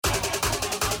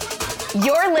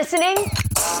You're listening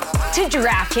to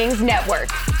DraftKings Network.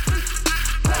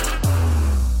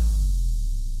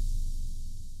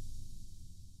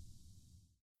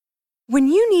 When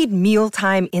you need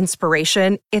mealtime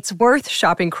inspiration, it's worth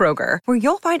shopping Kroger, where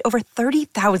you'll find over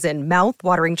 30,000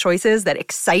 mouth-watering choices that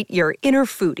excite your inner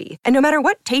foodie. And no matter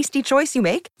what tasty choice you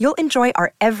make, you'll enjoy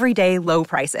our everyday low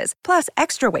prices, plus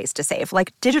extra ways to save,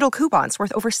 like digital coupons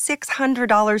worth over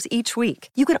 $600 each week.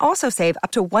 You can also save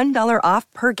up to $1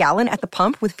 off per gallon at the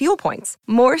pump with fuel points.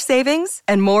 More savings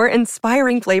and more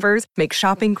inspiring flavors make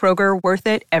shopping Kroger worth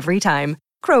it every time.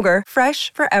 Kroger,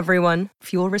 fresh for everyone.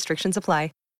 Fuel restrictions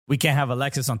apply. We can't have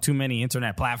Alexis on too many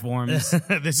internet platforms.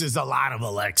 This is a lot of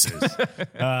Alexis,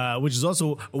 which is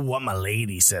also what my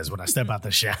lady says when I step out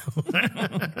the shower.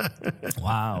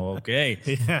 Wow, okay.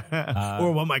 Yeah.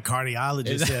 Or what my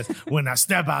cardiologist says when I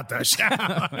step out the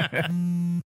shower.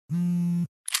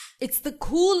 It's the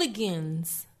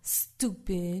Cooligans,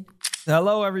 stupid.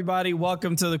 Hello, everybody.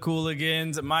 Welcome to the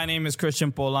Cooligans. My name is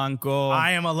Christian Polanco.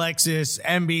 I am Alexis,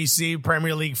 NBC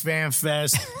Premier League Fan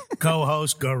Fest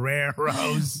co-host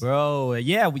Guerreros. Bro,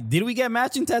 yeah, did we get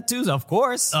matching tattoos? Of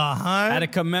course. Uh-huh. Had to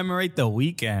commemorate the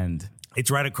weekend. It's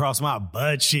right across my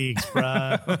butt cheeks, bro.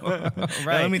 Right.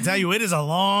 Let me tell you, it is a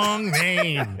long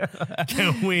name.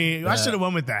 Can we? I should have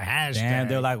went with the hashtag. Damn,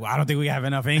 they're like, well, I don't think we have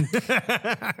enough ink.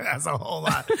 That's a whole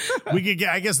lot. We could get,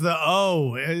 I guess, the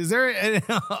O. Is there an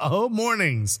O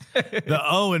mornings? The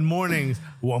O in mornings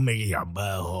will make your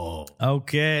butthole.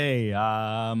 Okay,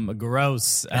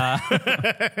 gross. I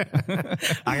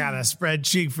got a spread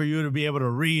cheek for you to be able to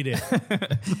read it.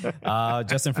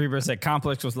 Justin Freeberg said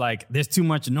Complex was like, there's too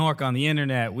much Nork on the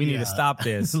internet. We need to stop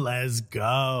this. Let's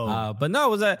go. But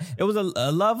no, it was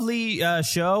a lovely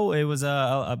show. It was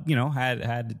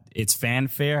had its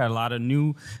fanfare. Had a lot of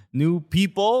new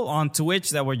people on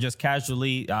Twitch that were just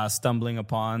casually stumbling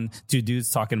upon two dudes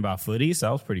talking about footy. So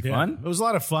that was pretty fun. It was a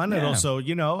lot of fun, and also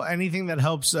anything that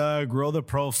helps grow the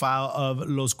profile of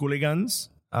Los Cooligans.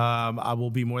 I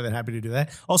will be more than happy to do that.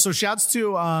 Also, shouts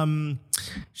to oh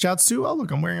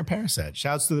look, I'm wearing a Paris set.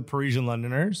 Shouts to the Parisian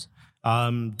Londoners.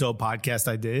 Dope podcast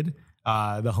I did.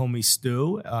 The homie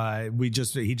Stu.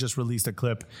 He just released a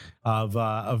clip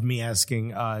of me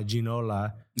asking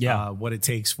Ginola what it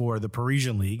takes for the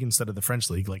Parisian League instead of the French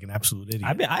League, like an absolute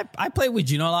idiot. I played with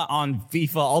Ginola on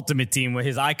FIFA Ultimate Team with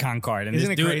his icon card, and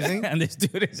Isn't it crazy? And this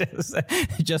dude is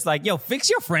just like, yo, fix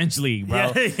your French league,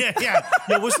 bro. Yeah.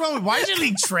 Yo, what's wrong with? Why is your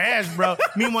league trash, bro?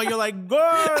 Meanwhile, you're like,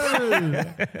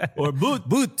 good or boot.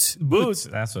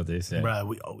 That's what they said, bro.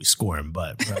 We always scoring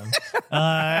butt, bro.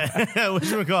 What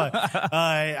you call it?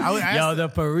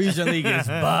 The Parisian league is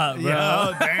butt, bro.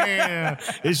 Yo, damn,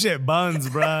 this shit buns,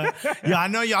 bro. Yo, I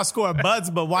know y'all score butts,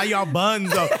 but why y'all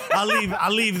buns though? I'll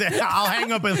leave that. I'll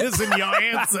hang up and listen to your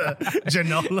answer,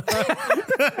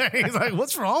 Janola. He's like,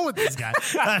 what's wrong with this guy?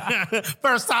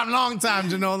 First time, long time,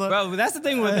 Janola. Bro, that's the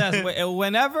thing with us.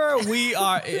 Whenever we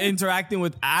are interacting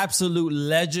with absolute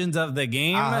legends of the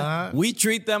game, we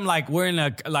treat them like we're in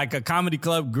a comedy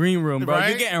club green room, bro. Right?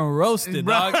 You're getting roasted,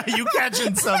 bro. Dog. You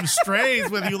catching some strays,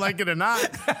 whether you like it or not.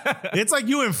 It's like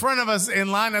you in front of us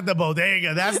in line at the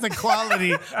bodega. That's the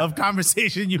quality of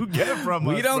conversation you get from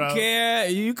us. We don't bro. care.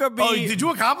 You could be. Oh, did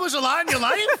you accomplish a lot in your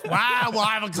life? Wow, well,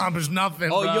 I've accomplished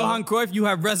nothing. Oh, bro. Johan Cruyff, you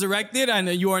have resurrected and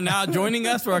you are now joining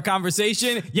us for a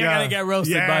conversation. You're gonna get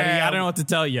roasted, buddy. I don't know what to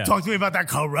tell you. Talk to me about that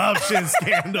corruption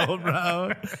scandal,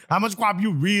 bro. How much guap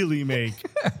you really make?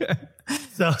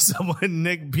 So someone,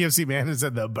 Nick PFC man,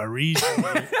 said the Parisian.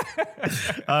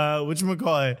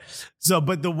 Whatchamacallit? So,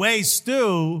 but the way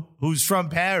Stu, who's from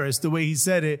Paris, the way he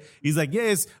said it, he's like,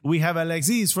 yes, we have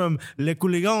Alexis from Les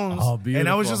Cooligans. Oh, beautiful. And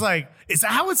I was just like, is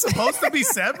that how it's supposed to be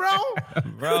said, bro?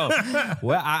 Bro,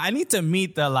 well, I need to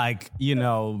meet the,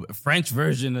 French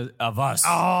version of us.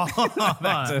 Oh.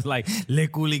 That's like Les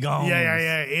Cooligans.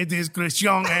 Yeah. It is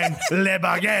Cristiano and Le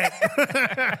Baguette.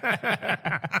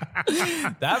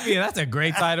 That's a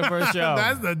great title for a show.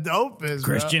 That's the dopest,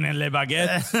 Christian and Le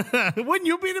Baguette. Wouldn't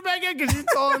you be the Baguette because you're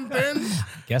tall and thin?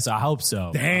 Guess I hope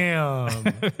so. Damn.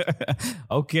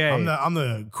 Okay. I'm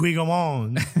the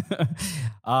Quigomon.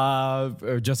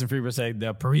 Justin Freeberg said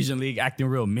the Parisian League acting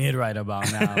real mid right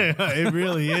about now. It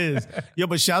really is. Yo,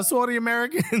 but shouts to all the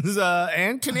Americans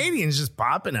and Canadians just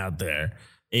popping out there.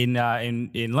 In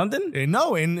London?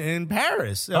 No, in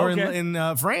Paris. Okay. Or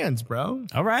in France, bro.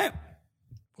 All right.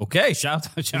 Okay, shout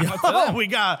out to them. We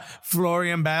got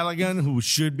Florian Balogun, who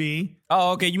should be.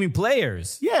 Oh, okay. You mean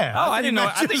players? Yeah. Oh, I didn't know.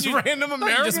 I think think random you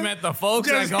Americans. just meant the folks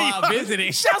that go out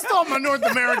visiting. Shouts to all my North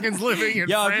Americans living in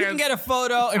Yo, France. if you can get a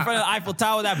photo in front of the Eiffel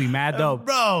Tower, that'd be mad dope.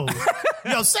 Bro,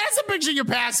 send us a picture of your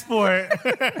passport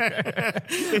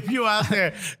if you out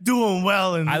there doing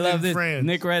well in, I love this. France.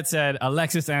 Nick Red said,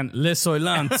 Alexis and Les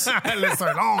Soylants.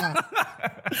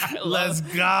 Let's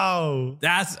go.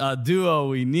 That's a duo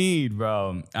we need,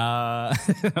 bro.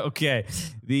 Okay.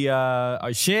 The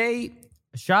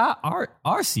Shah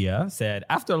Arcia said,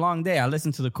 after a long day, I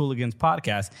listened to the Cooligans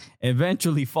podcast,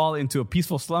 eventually fall into a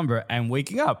peaceful slumber and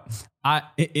waking up.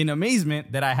 In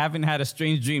amazement that I haven't had a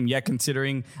strange dream yet,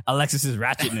 considering Alexis's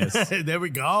ratchetness. There we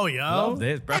go, yo. Love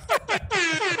this, bro. Yo,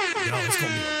 it's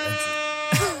going to be adventure.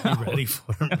 You ready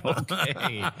for it?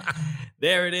 Okay.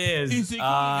 There it is.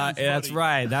 That's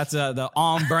right. That's the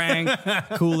on-brand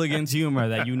Cooligans humor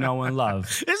that you know and love.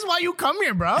 This is why you come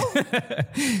here, bro.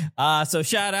 So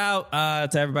shout out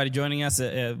to everybody joining us.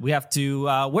 We have to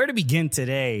where to begin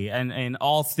today, and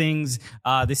all things.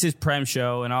 This is Prem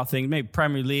Show, and all things maybe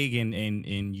Premier League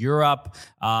in Europe.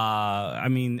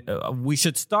 We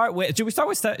should start with. Should we start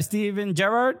with Steven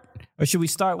Gerrard, or should we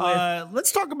start with?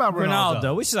 Let's talk about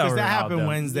Ronaldo. We should start with that Ronaldo. happened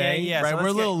Wednesday. Yeah. Right, So we're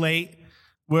a little late.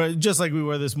 We're just like we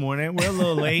were this morning. We're a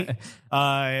little late.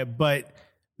 But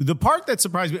the part that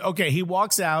surprised me, okay, he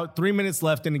walks out, 3 minutes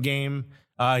left in the game.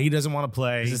 He doesn't want to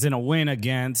play. This is in a win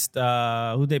against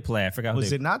who they play. I forgot.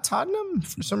 Was it not Tottenham?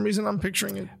 For some reason, I'm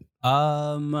picturing it.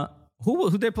 Who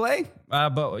they play?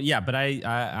 But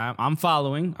I'm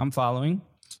following.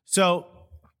 So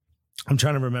I'm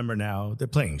trying to remember now. They're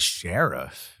playing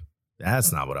Sheriff.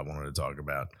 That's not what I wanted to talk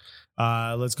about.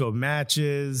 Let's go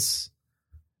matches.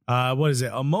 What is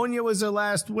it? Ammonia was their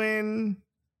last win.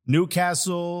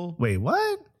 Newcastle. Wait,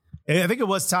 what? I think it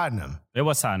was Tottenham. It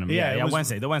was Tottenham. Yeah,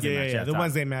 Wednesday. The Wednesday match. Yeah, the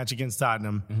Wednesday match against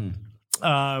Tottenham.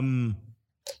 Mm-hmm.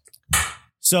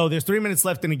 So there's 3 minutes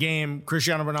left in the game.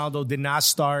 Cristiano Ronaldo did not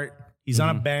start. He's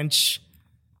on a bench.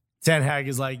 Ten Hag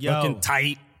is like, yo. Looking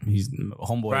tight. He's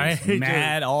homeboy. Right? He's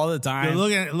mad all the time.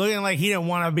 Looking like he didn't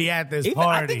want to be at this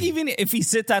party. I think even if he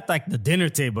sits at like the dinner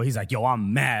table, he's like, yo,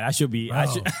 I'm mad. I should be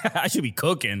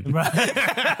cooking.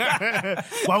 Right.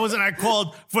 Why wasn't I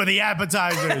called for the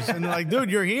appetizers? And they're like,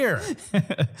 dude, you're here.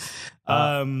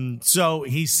 So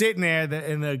he's sitting there,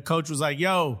 and the coach was like,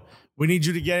 yo, we need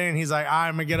you to get in. He's like,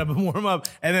 I'm going to get up and warm up.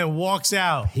 And then walks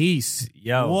out. Peace.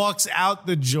 Yo. Walks out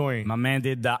the joint. My man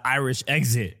did the Irish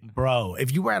exit. Bro,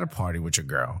 if you were at a party with your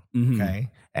girl, okay,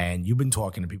 and you've been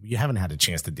talking to people, you haven't had a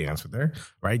chance to dance with her,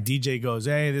 right? DJ goes,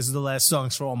 hey, this is the last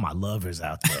songs for all my lovers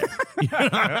out there. You know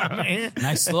what I mean?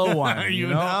 Nice slow one. You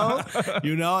know?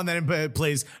 And then it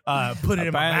plays Put It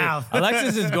in My Mouth.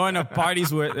 Alexis is going to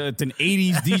parties with an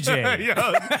 80s DJ.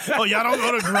 Y'all don't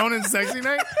go to Grown and Sexy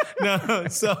Night? No.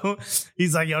 So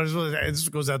he's like, yo, this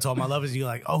goes out to all my lovers. You're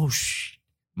like, oh,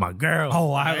 my girl.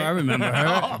 Oh, I remember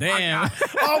her. Damn.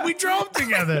 Oh, we drove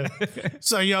together.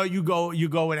 So, you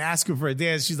go and ask her for a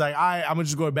dance. She's like, I'm going to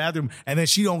just go to the bathroom. And then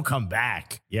she don't come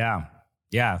back. Yeah.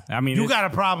 I mean, you got a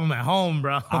problem at home,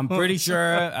 bro. I'm pretty sure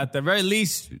at the very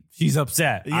least she's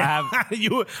upset. Yeah.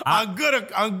 On good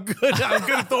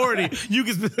authority. You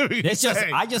can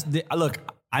specifically look,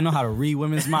 I know how to read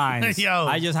women's minds. Yo.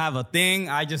 I just have a thing.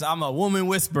 I'm a woman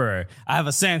whisperer. I have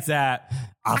a sense that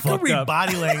I can read up.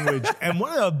 body language. And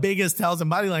one of the biggest tells in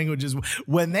body language is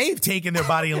when they've taken their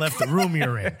body and left the room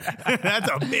you're in. That's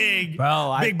a big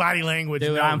body language.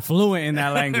 Dude, I'm fluent in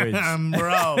that language.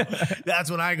 Bro,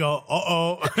 that's when I go,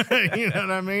 uh-oh. You know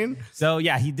what I mean? So,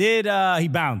 yeah, he did. He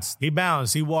bounced.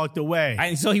 He walked away.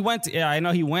 And so he went. I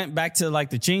know he went back to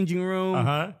like the changing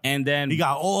room. And then he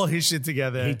got all his shit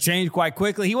together. He changed quite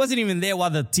quickly. He wasn't even there while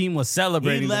the team was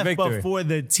celebrating the victory. He left before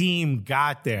the team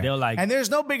got there. They were like, and there's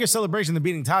no bigger celebration than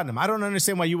beating Tottenham. I don't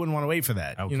understand why you wouldn't want to wait for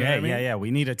that. Okay, you know what I mean? Yeah. We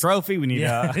need a trophy. We need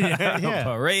a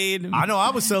parade. I know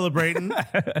I was celebrating.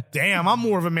 Damn, I'm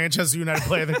more of a Manchester United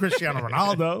player than Cristiano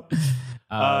Ronaldo.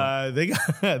 They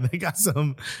got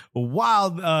some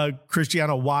wild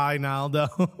Cristiano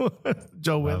Wijnaldum,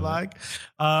 Joe Whitlock.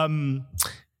 The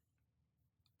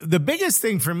biggest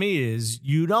thing for me is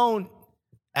you don't,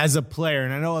 as a player,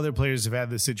 and I know other players have had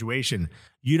this situation,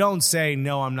 you don't say,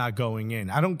 no, I'm not going in.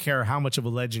 I don't care how much of a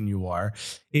legend you are.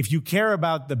 If you care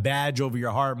about the badge over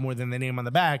your heart more than the name on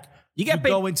the back, you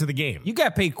go into the game. You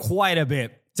get paid quite a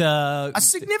bit. A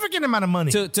significant amount of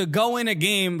money to go in a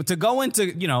game, to go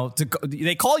into,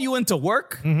 they call you into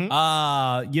work,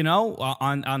 on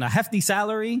a hefty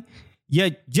salary.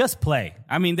 You just play.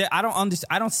 I mean, I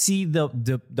don't see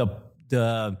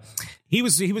He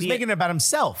was making it about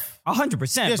himself.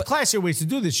 100%. There's classier ways to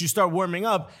do this. You start warming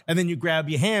up, and then you grab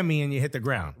your hammy and you hit the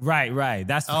ground. Right.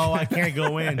 That's I can't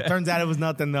go in. Turns out it was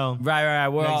nothing though. Right.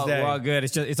 We're all good.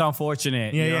 It's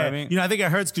unfortunate. Yeah, you know yeah. what I mean? I think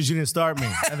it hurts because you didn't start me.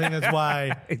 I think that's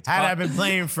why. Had I been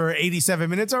playing for 87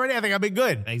 minutes already, I think I've been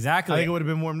good. Exactly. I think it would have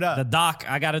been warmed up. The doc,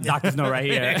 I got a doctor's note right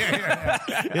here.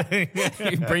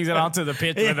 He brings it onto the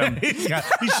pitch with him.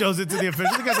 He shows it to the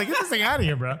official. The guy's like, get this thing out of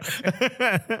here, bro.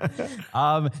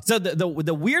 So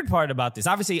the weird part about this,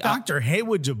 obviously, Dr.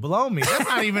 Haywood Jabloni. That's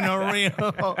not even a real.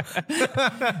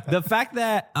 the fact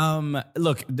that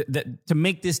look, to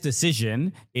make this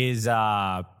decision is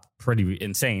pretty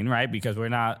insane, right? Because we're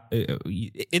not.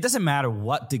 It doesn't matter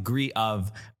what degree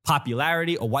of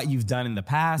popularity or what you've done in the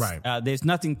past. Right. There's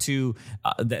nothing to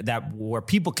that where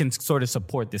people can sort of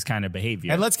support this kind of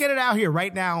behavior. And let's get it out here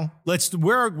right now.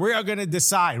 We are going to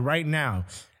decide right now.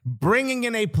 Bringing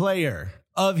in a player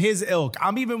of his ilk,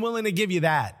 I'm even willing to give you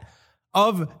that,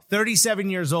 of 37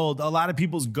 years old, a lot of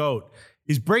people's GOAT,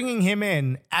 is bringing him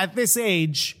in at this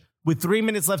age with 3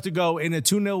 minutes left to go in a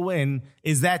 2-0 win.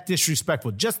 Is that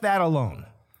disrespectful? Just that alone.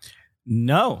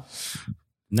 No.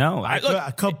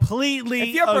 I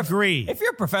completely agree. If you're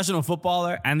a professional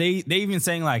footballer and they even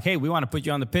saying like, hey, we want to put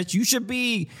you on the pitch, you should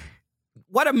be.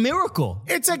 What a miracle.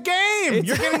 It's a game.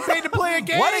 You're getting paid to play a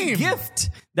game. What a gift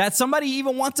that somebody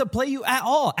even wants to play you at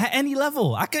all, at any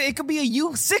level. It could be a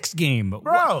U6 game.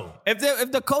 Bro.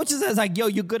 If the coach says like, yo,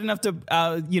 you're good enough to,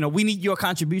 we need your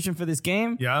contribution for this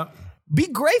game. Yeah. Be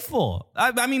grateful.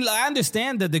 I mean, I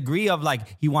understand the degree of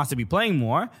like he wants to be playing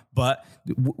more, but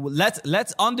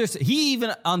let's understand. He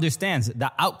even understands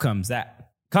the outcomes that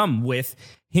come with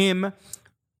him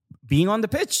being on the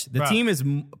pitch. The team is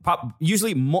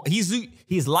usually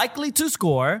he's likely to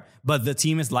score, but the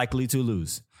team is likely to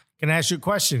lose. Can I ask you a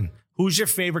question? Who's your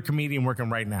favorite comedian working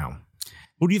right now?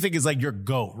 Who do you think is like your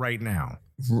GOAT right now?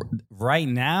 Right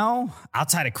now,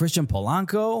 outside of Christian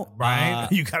Polanco, right?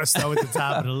 You got to start with the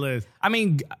top of the list. I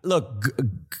mean, look,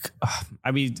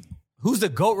 who's the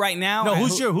GOAT right now? No,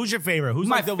 who's your favorite? Who's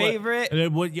my like the favorite?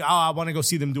 I want to go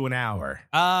see them do an hour.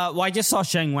 Well, I just saw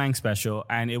Sheng Wang special,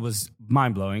 and it was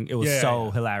mind blowing. It was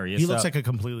hilarious. He looks like a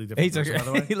complete different person,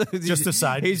 by the way. Just a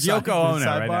side. He's Yoko Ono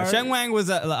right now. Sheng Wang was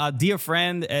a dear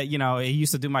friend. He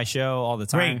used to do my show all the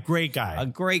time. Great guy. A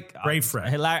great friend.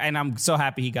 Hilarious, and I'm so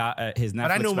happy he got his Netflix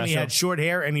But I know special. when he had short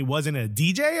hair and he wasn't a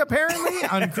DJ, apparently,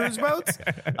 on cruise boats.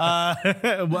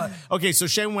 Okay, so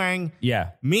Sheng Wang.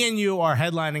 Yeah. Me and you are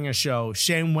headlining a show.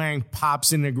 Sheng Wang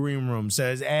pops in the green room,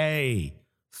 says, hey,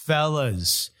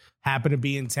 fellas, happen to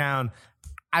be in town.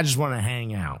 I just want to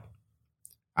hang out.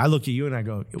 I look at you and I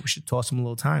go, we should toss him a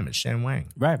little time. It's Sheng Wang.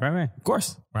 Right. Of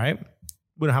course. Right?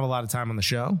 We don't have a lot of time on the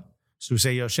show. So we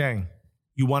say, yo, Sheng,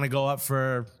 you want to go up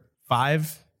for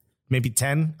 5, maybe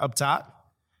 10 up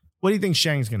top? What do you think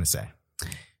Sheng's going to say?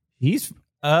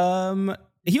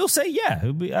 He'll say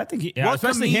yeah. I think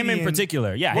especially him in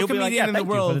particular. Yeah, he'll be like, in the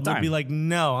world would be like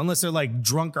no, unless they're like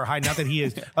drunk or high. Not that he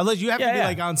is. Unless you have to be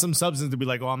like on some substance to be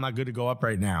like, oh, I'm not good to go up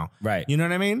right now. Right. You know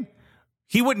what I mean?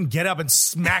 He wouldn't get up and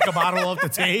smack a bottle off the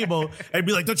table and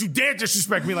be like, don't you dare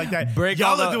disrespect me like that.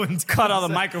 Cut all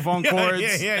the microphone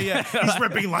cords. Yeah. He's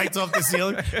ripping lights off the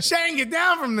ceiling. Shang, get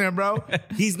down from there, bro.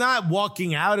 He's not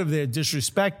walking out of there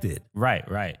disrespected.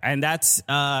 Right. And that's,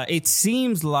 it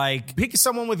seems like. Pick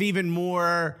someone with even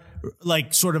more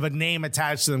like sort of a name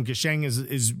attached to them, because Shang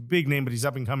is big name, but he's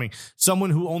up and coming. Someone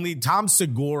who only Tom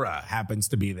Segura happens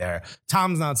to be there.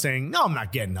 Tom's not saying, no, I'm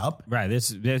not getting up. Right.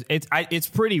 It's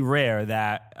pretty rare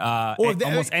that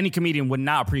almost any comedian would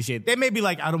not appreciate. They may be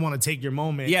like, I don't want to take your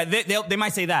moment. Yeah, they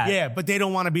might say that. Yeah, but they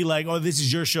don't want to be like, oh, this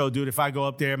is your show, dude. If I go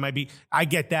up there, it might be. I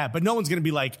get that, but no one's gonna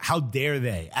be like, how dare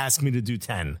they ask me to do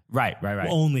 10? Right.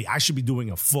 Only I should be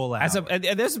doing a full hour.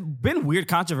 There's been weird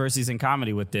controversies in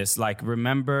comedy with this. Like,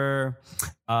 remember.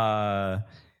 Ben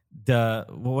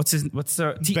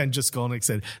Jaskolnik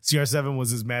said CR7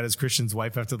 was as mad as Christian's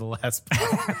wife after the last.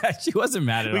 She wasn't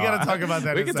mad at all. We got to talk about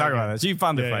that. We can talk about that. She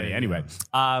found it funny. Anyway,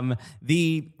 where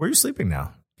are you sleeping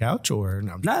now? Couch or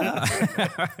no? No.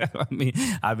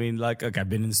 I mean, like, look, I've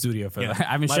been in the studio for. I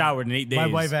haven't showered in 8 days. My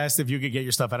wife asked if you could get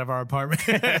your stuff out of our apartment.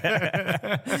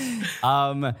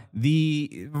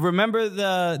 Remember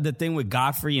the thing with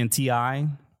Godfrey and T.I.?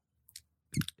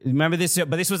 Remember this?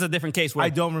 But this was a different case. Where I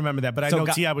don't remember that, but I know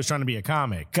T.I. was trying to be a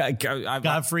comic.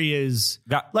 Godfrey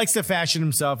likes to fashion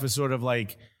himself as sort of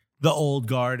like the old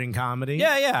guard in comedy.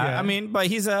 Yeah. I mean, but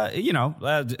he's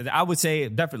I would say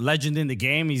definitely legend in the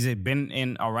game. He's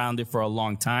been around it for a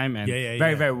long time and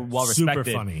very, very well respected.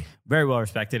 Super funny. Very well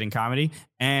respected in comedy.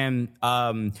 And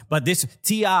but this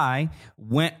T.I.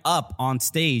 went up on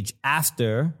stage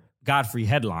after Godfrey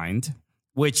headlined.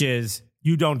 which is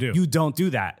You don't do. you don't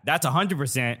do that. That's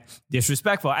 100%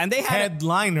 disrespectful. And they had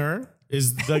Headliner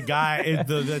is the guy, is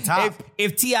the top.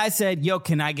 if T.I. said, yo,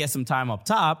 can I get some time up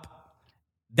top?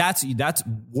 That's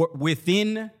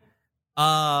within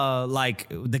like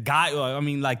the guy, I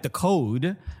mean, like the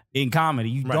code in comedy.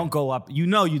 You don't go up, you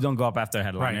don't go up after a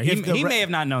headliner. Right. He may have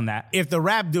not known that. If the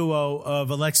rap duo of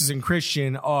Alexis and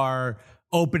Christian are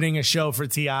opening a show for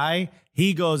T.I.,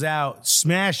 he goes out,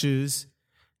 smashes,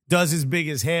 does his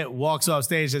biggest hit, walks off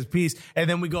stage, says peace, and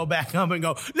then we go back up and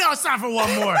go, no, it's time for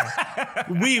one more.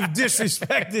 We've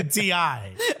disrespected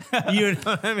T.I. You know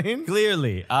what I mean?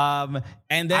 Clearly. And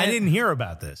then I didn't hear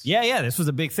about this. Yeah, this was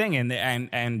a big thing,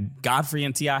 and Godfrey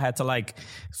and T.I. had to like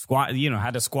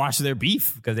had to squash their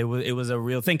beef because it was a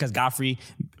real thing because Godfrey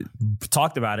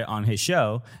talked about it on his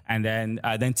show, and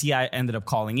then T.I. ended up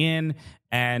calling in,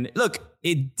 and look,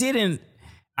 it didn't.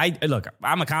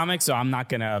 I'm a comic, so I'm not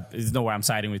gonna. There's no way I'm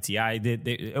siding with T.I.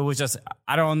 It was just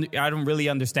I don't really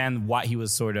understand what he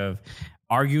was sort of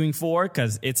arguing for,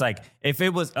 because it's like if it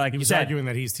was like He was arguing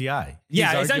that he's T.I.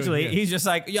 Essentially, he's just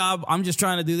like, yeah, I'm just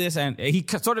trying to do this, and he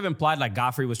sort of implied like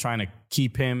Godfrey was trying to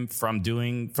keep him from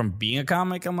being a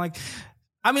comic. I'm like,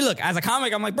 I mean, look, as a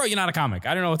comic, I'm like, bro, you're not a comic.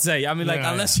 I don't know what to say. I mean, like,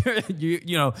 unless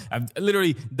you're, I've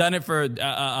literally done it for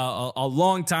a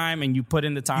long time, and you put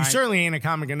in the time. You certainly ain't a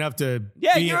comic enough to.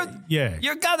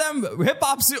 You're goddamn hip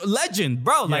hop legend,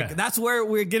 bro. Like, that's where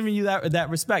we're giving you that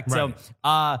respect.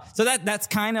 Right. So that's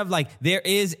kind of like there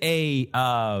is a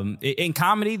in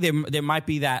comedy there might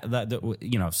be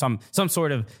that some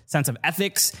sort of sense of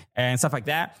ethics and stuff like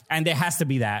that, and there has to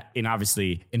be that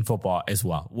in football as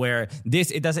well, where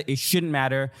it shouldn't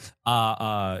matter.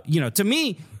 To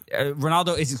me,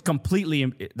 Ronaldo is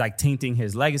completely like tainting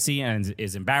his legacy and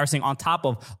is embarrassing on top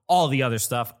of all the other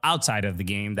stuff outside of the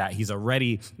game that he's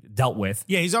already dealt with.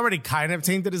 Yeah, he's already kind of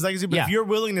tainted his legacy, but if you're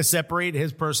willing to separate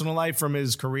his personal life from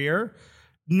his career,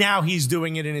 now he's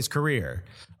doing it in his career.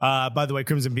 By the way,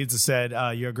 Crimson Pizza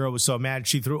said your girl was so mad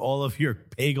she threw all of your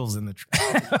bagels in the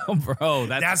trash. Bro,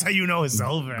 that's how you know it's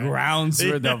over. Grounds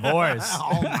for divorce.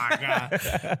 Oh my God!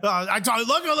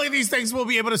 Look at these things. We'll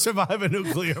be able to survive a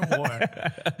nuclear war.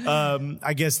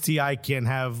 I guess T.I. can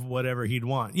have whatever he'd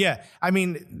want. Yeah, I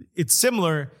mean, it's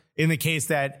similar in the case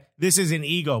that this is an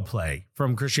ego play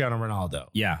from Cristiano Ronaldo.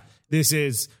 Yeah. This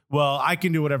is, well, I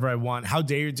can do whatever I want. How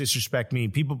dare you disrespect me?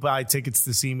 People buy tickets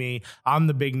to see me. I'm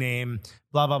the big name.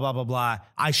 Blah, blah, blah, blah, blah.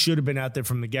 I should have been out there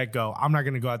from the get-go. I'm not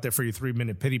going to go out there for your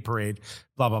 3-minute pity parade.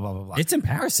 Blah, blah, blah, blah, blah. It's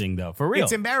embarrassing, though, for real.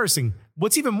 It's embarrassing.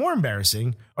 What's even more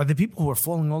embarrassing are the people who are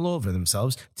falling all over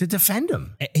themselves to defend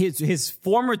him. His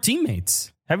former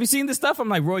teammates. Have you seen this stuff? I'm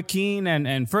like Roy Keane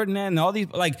and Ferdinand and all these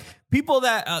like people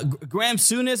that Graham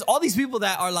Souness, all these people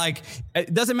that are like,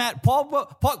 it doesn't matter. Paul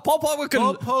Pogba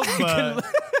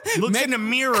looks in the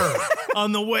mirror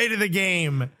on the way to the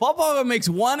game. Paul Pogba makes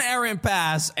one errant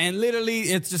pass, and literally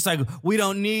it's just like, we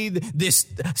don't need this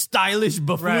stylish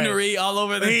buffoonery all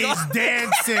over the He's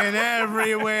dancing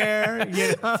everywhere.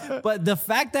 You know? But the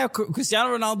fact that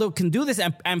Cristiano Ronaldo can do this,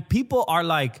 and people are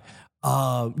like,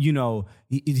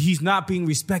 he's not being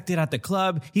respected at the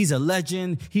club. He's a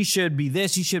legend. He should be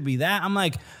this. He should be that. I'm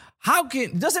like,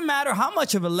 doesn't matter how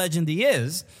much of a legend he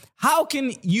is. How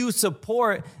can you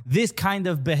support this kind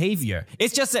of behavior?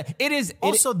 It's just it's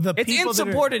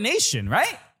insubordination,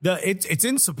 right? It's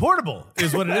insupportable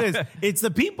is what it is. It's the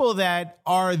people that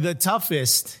are the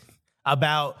toughest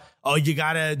about, oh, you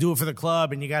got to do it for the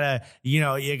club, and you got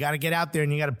to get out there,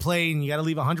 and you got to play, and you got to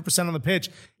leave 100% on the pitch.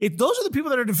 Those are the people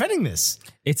that are defending this.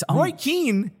 It's Roy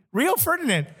Keane, Rio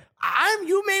Ferdinand.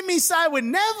 You made me side with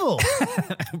Neville.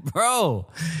 Bro,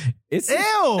 ew.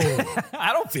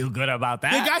 I don't feel good about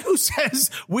that. The guy who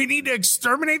says we need to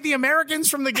exterminate the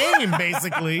Americans from the game,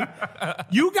 basically.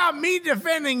 You got me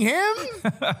defending him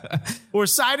or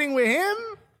siding with him?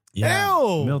 Yeah.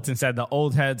 Ew. Milton said the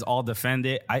old heads all defend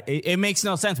it. It makes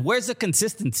no sense. Where's the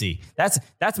consistency?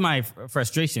 That's my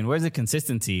frustration. Where's the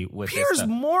consistency with Piers this stuff?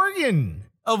 Morgan,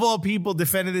 of all people,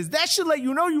 defended this. That should let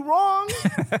you know you're wrong.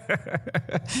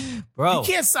 Bro. You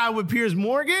can't side with Piers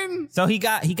Morgan. So he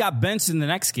got benched in the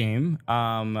next game.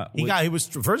 He got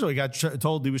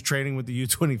told he was training with the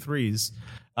U23s.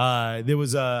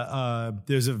 There's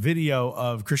a video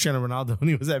of Cristiano Ronaldo when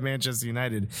he was at Manchester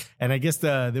United, and I guess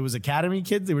there was academy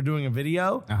kids. They were doing a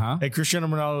video. And Cristiano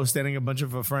Ronaldo was standing in front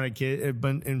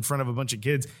of a bunch of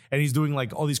kids, and he's doing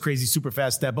like all these crazy super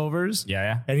fast step overs.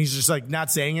 Yeah. And he's just like not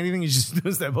saying anything. He's just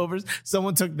doing step overs.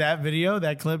 Someone took that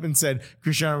clip, and said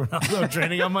Cristiano Ronaldo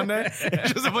training on Monday.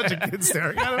 It's just a bunch of kids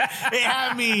staring at him. It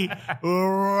had me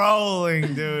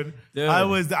rolling, dude. Dude.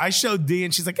 I showed D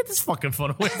and she's like, get this fucking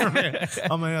phone away from me.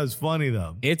 I'm like, that was funny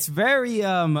though. It's very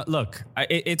look.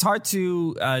 It's hard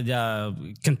to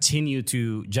continue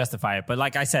to justify it, but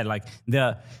like I said, like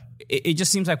it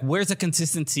just seems like where's the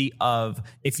consistency of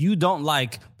if you don't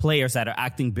like players that are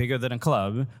acting bigger than a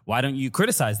club, why don't you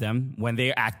criticize them when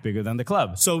they act bigger than the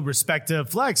club? So respect to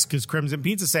Flex, because Crimson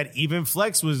Pizza said even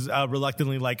Flex was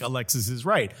reluctantly like Alexis is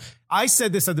right. I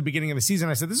said this at the beginning of the season.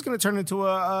 I said this is going to turn into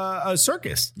a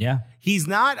circus. Yeah. He's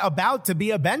not about to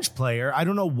be a bench player. I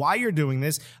don't know why you're doing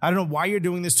this. I don't know why you're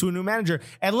doing this to a new manager.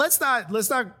 And let's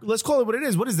call it what it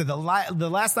is. What is it? The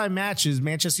last 9 matches,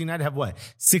 Manchester United have what?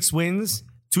 6 wins,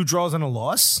 2 draws and a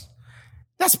loss.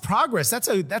 That's progress. That's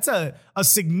a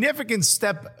significant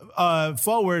step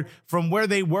forward from where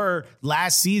they were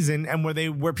last season and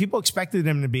where people expected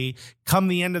them to be come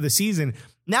the end of the season.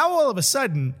 Now all of a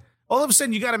sudden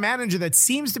you got a manager that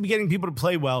seems to be getting people to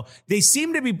play well. They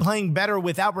seem to be playing better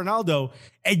without Ronaldo,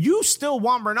 and you still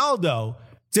want Ronaldo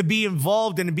to be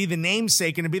involved and to be the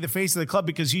namesake and to be the face of the club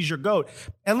because he's your GOAT.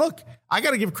 And look, I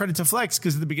got to give credit to Flex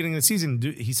because at the beginning of the season,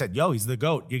 he said, yo, he's the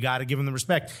GOAT. You got to give him the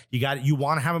respect. You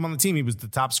want to have him on the team. He was the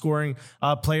top scoring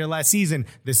player last season.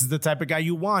 This is the type of guy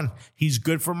you want. He's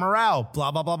good for morale,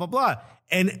 blah, blah, blah, blah, blah.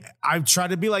 And I've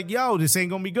tried to be like, yo, this ain't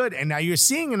going to be good. And now you're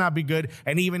seeing it not be good.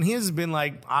 And even his has been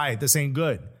like, all right, this ain't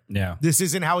good. Yeah. This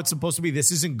isn't how it's supposed to be.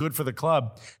 This isn't good for the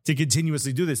club to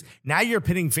continuously do this. Now you're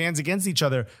pitting fans against each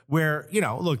other where,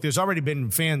 look, there's already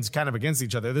been fans kind of against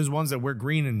each other. There's ones that wear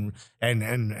green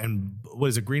and what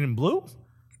is it, green and blue?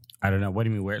 I don't know. What do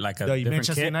you mean? Wear like a different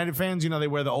Manchester kit? United fans, they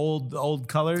wear the old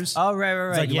colors. Oh, right.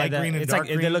 It's like light green and dark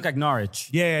green. They look like Norwich.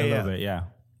 Yeah. A little bit, yeah.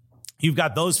 You've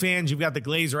got those fans. You've got the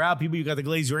Glazer out people. You've got the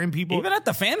Glazer in people. Even at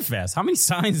the Fan Fest, how many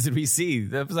signs did we see?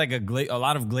 There was like a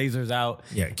lot of Glazers out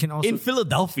in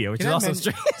Philadelphia, which is also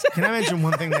strange. Can I mention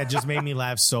one thing that just made me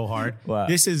laugh so hard? What?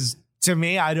 This is, to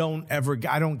me, I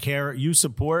don't care. You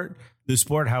support the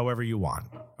sport however you want,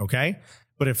 okay?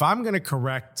 But if I'm going to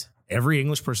correct every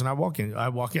English person I walk in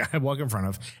front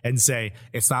of and say,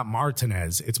 it's not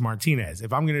Martinez, it's Martinez.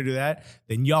 If I'm going to do that,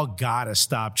 then y'all got to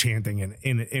stop chanting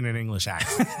in an English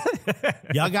accent.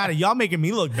 Y'all making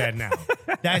me look bad now.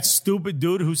 That stupid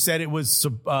dude who said it was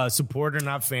supporter,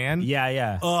 not fan.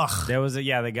 Yeah. Ugh. There was the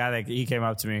guy that he came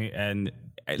up to me and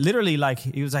literally like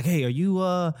he was like, hey, are you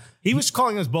he was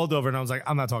calling us both over and I was like,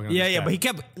 I'm not talking to this guy. But he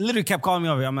literally kept calling me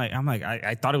over. I'm like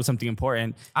I thought it was something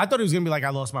important. I thought it was gonna be like I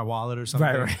lost my wallet or something.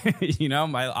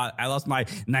 Right. I lost my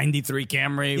 93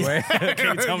 Camry. Where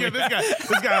can you tell me this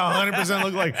guy 100%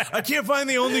 looked like I can't find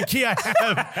the only key I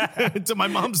have to my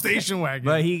mom's station wagon.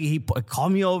 But he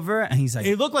called me over and he's like,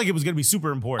 it looked like it was gonna be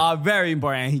super important. Very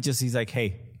important. And he's like,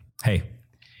 hey,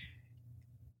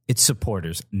 it's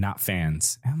supporters, not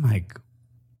fans. And I'm like,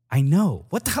 I know.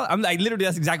 What the hell? I'm like, literally,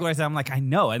 that's exactly what I said. I'm like, I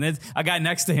know. And then a guy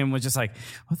next to him was just like,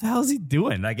 what the hell is he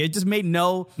doing? Like, it just made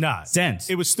no sense.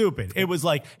 It was stupid. It was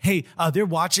like, hey, they're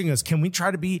watching us. Can we try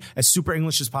to be as super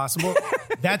English as possible?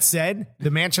 That said,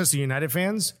 the Manchester United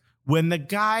fans, when the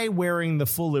guy wearing the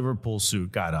full Liverpool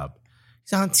suit got up,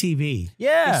 he's on TV.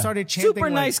 Yeah. He started chanting. Super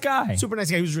nice guy. Super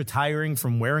nice guy. He was retiring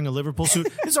from wearing a Liverpool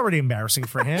suit. It's already embarrassing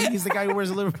for him. He's the guy who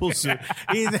wears a Liverpool suit.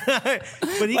 But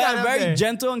he got a very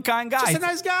gentle and kind guy. Just a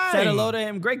nice guy. Said hello to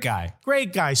him. Great guy.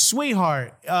 Great guy.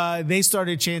 Sweetheart. They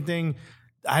started chanting.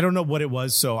 I don't know what it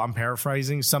was, so I'm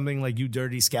paraphrasing something like "you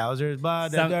dirty scousers," but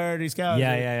dirty scousers.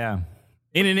 Yeah.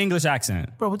 In an English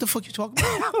accent. Bro, what the fuck you talking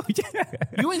about?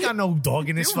 You ain't got no dog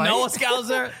in this fight. You know a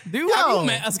Scouser? Have you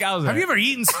met a Scouser? Have you ever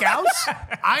eaten Scouse?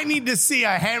 I need to see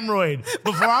a hemorrhoid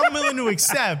before I'm willing to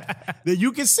accept that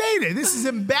you can say that. This is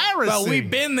embarrassing. But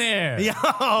we've been there.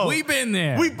 Yo. We've been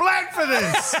there. We black for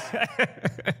this.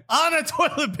 On a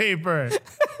toilet paper.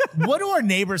 What do our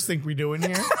neighbors think we do in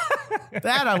here?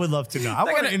 That I would love to know. I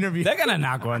want to interview. They're going to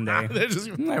knock one day. They're just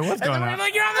like, what's going on?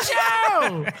 Like, you're on the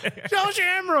show. Show us your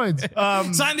hemorrhoids.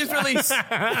 Sign this release.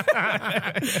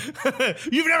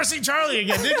 You've never seen Charlie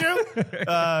again, did you?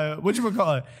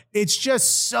 Whatchamacallit? It's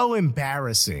just so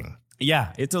embarrassing.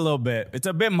 Yeah, it's a little bit. It's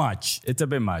a bit much.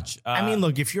 I mean,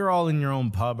 look, if you're all in your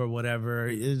own pub or whatever,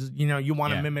 you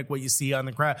want to mimic what you see on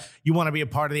the crowd. You want to be a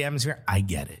part of the atmosphere. I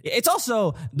get it. It's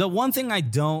also the one thing I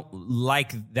don't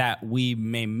like that we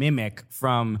may mimic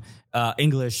from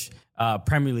English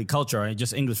Premier League culture and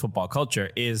just English football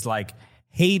culture is like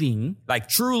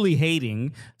truly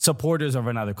hating supporters of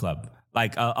another club.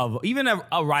 Like of even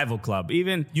a rival club.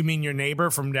 Even you mean your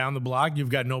neighbor from down the block you've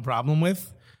got no problem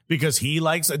with? Because he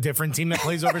likes a different team that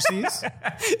plays overseas?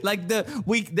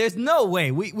 There's no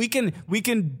way we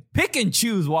can pick and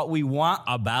choose what we want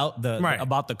about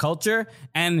the culture.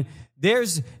 And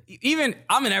there's even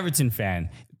I'm an Everton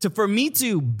fan. for me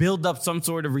to build up some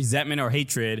sort of resentment or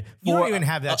hatred. You don't even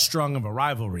have that strong of a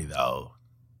rivalry, though.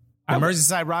 The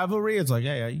Merseyside rivalry, it's like,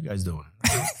 hey, how you guys doing?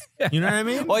 You know what I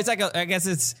mean? Well, it's like I guess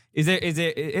it's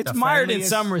mired in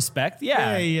some respect.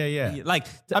 Yeah. Like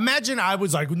imagine I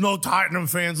was like, no Tottenham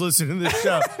fans listening to this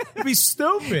show. It'd be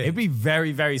stupid. It'd be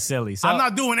very, very silly. So I'm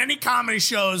not doing any comedy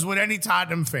shows with any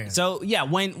Tottenham fans. So yeah,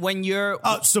 when you're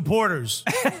supporters,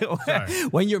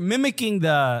 when you're mimicking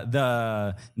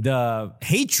the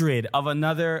hatred of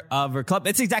another club,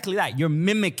 it's exactly that. You're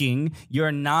mimicking.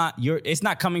 It's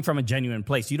not coming from a genuine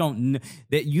place. You don't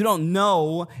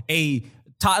know a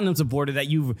Tottenham supporter that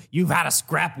you've had a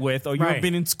scrap with, or you've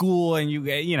been in school and you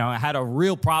had a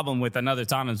real problem with another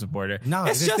Tottenham supporter. No,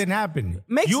 this didn't happen.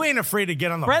 You ain't afraid to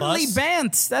get on the friendly bus.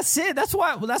 Bants. That's it. That's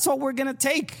what we're gonna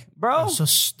take, bro. That's so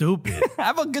stupid.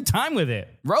 Have a good time with it.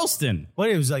 Roasting.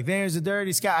 What it was like? There's a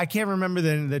dirty sky. I can't remember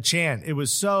the chant. It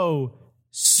was so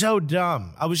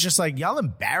dumb. I was just like, y'all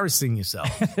embarrassing yourself.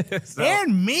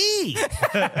 And me.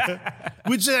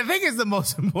 Which I think is the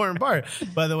most important part.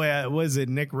 By the way, was it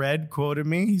Nick Red quoted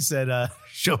me? He said,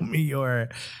 show me your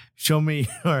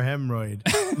hemorrhoid.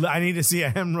 I need to see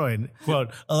a hemorrhoid.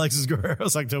 Quote, Alexis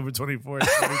Guerrero's October 24th,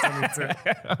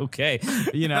 2022. Okay.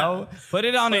 Put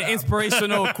it on an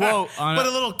inspirational quote. Put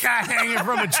a little cat hanging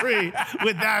from a tree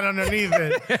with that underneath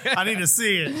it. I need to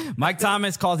see it. Mike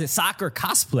Thomas calls it soccer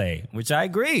cosplay, which I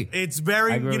agree. It's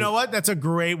very, you know what? That's a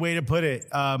great way to put it,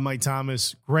 Mike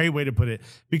Thomas. Great way to put it.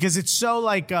 Because it's so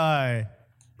like, I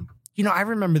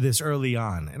remember this early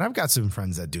on, and I've got some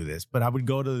friends that do this, but I would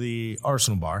go to the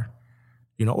Arsenal bar,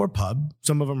 or pub.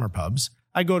 Some of them are pubs.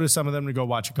 I go to some of them to go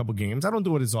watch a couple games. I don't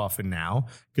do it as often now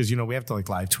because, we have to like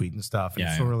live tweet and stuff. And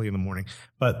it's so early in the morning.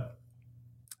 But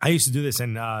I used to do this,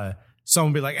 and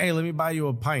someone would be like, hey, let me buy you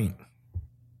a pint.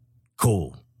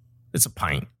 Cool. It's a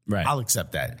pint. Right. I'll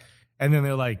accept that. And then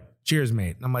they're like, cheers,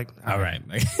 mate. And I'm like, all right.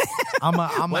 I'm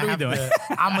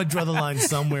gonna draw the line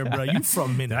somewhere, bro. You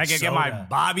from Minnesota? I can get my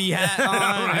Bobby hat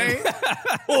on, right?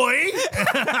 Oi,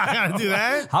 I gotta do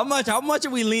that. How much are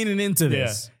we leaning into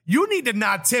this? Yeah. You need to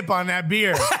not tip on that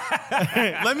beer.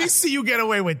 Let me see you get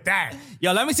away with that.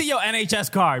 Yo, let me see your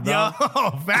NHS card, bro.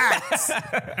 Yo, facts.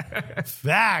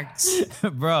 Facts.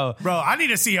 Bro, I need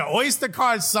to see your Oyster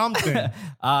card something.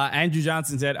 Andrew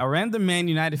Johnson said, a random Man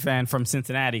United fan from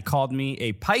Cincinnati called me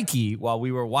a pikey while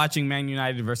we were watching Man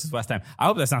United versus West Ham. I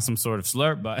hope that's not some sort of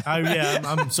slur, but...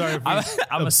 I'm sorry if I'm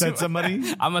upset somebody.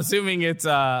 I'm assuming it's,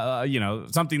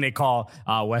 something they call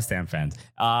West Ham fans.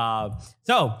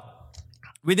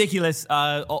 Ridiculous,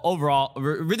 overall,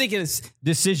 ridiculous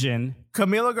decision.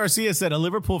 Camilo Garcia said a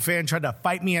Liverpool fan tried to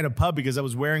fight me at a pub because I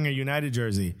was wearing a United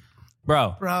jersey.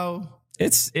 Bro.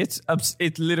 It's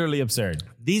literally absurd.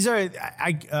 These are,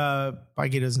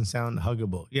 pikey doesn't sound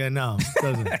huggable. Yeah, no, it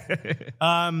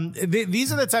doesn't.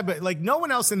 These are the type of, like, no one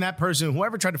else in that person,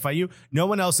 whoever tried to fight you, no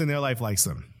one else in their life likes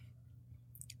them.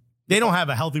 They don't have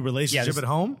a healthy relationship at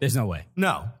home. There's no way.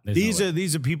 No. These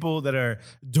are people that are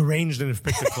deranged and have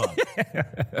picked a club.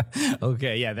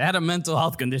 Okay, yeah. They had a mental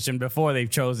health condition before they've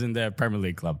chosen their Premier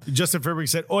League club. Justin Furbrick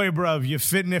said, oi, bruv, you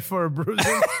fitting it for a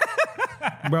bruising?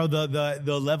 Bro,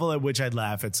 the level at which I'd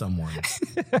laugh at someone.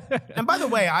 And by the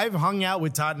way, I've hung out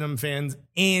with Tottenham fans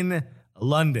in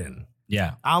London.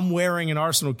 Yeah. I'm wearing an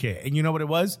Arsenal kit. And you know what it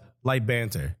was? Light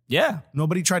banter. Yeah.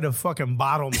 Nobody tried to fucking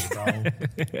bottle me, bro.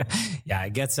 Yeah,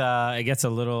 it gets a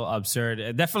little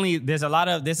absurd. Definitely, there's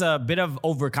a bit of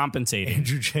overcompensating.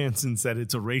 Andrew Jansen said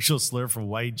it's a racial slur for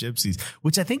white gypsies,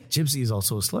 which I think gypsy is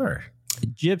also a slur.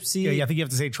 Gypsy? Yeah, I think you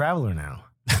have to say traveler now.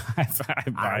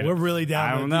 We're really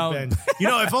down. I don't know.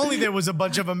 If only there was a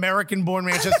bunch of American-born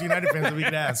Manchester United fans that we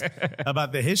could ask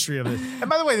about the history of it. And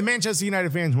by the way, the Manchester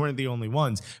United fans weren't the only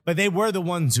ones, but they were the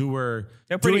ones who were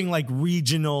doing like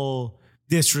regional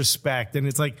disrespect. And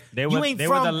it's like, you ain't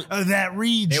from that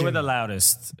region. They were the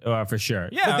loudest, for sure.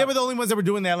 Yeah, but they were the only ones that were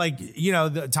doing that. Like,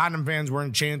 the Tottenham fans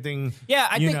weren't chanting. Yeah,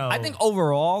 I think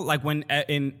overall, like when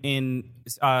in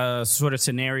sort of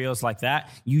scenarios like that,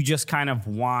 you just kind of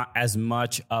want as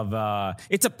much of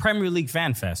it's a Premier League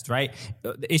fan fest, right?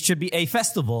 It should be a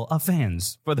festival of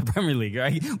fans for the Premier League,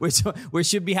 right? We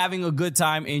should be having a good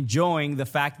time enjoying the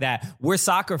fact that we're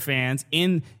soccer fans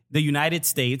in the United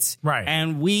States, right?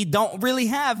 And we don't really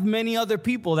have many other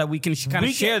people that we can kind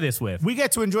of share this with. We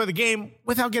get to enjoy the game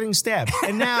without getting stabbed.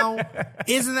 And now,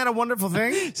 isn't that a wonderful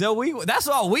thing? So that's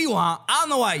all we want. I don't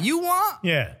know what you want.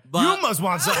 Yeah. But you must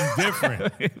want something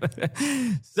different.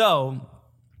 So,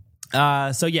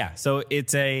 So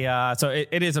it's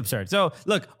it is absurd. So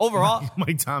look, overall,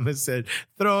 Mike Thomas said,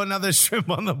 "Throw another shrimp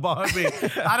on the barbie."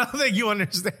 I don't think you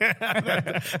understand.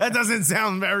 That doesn't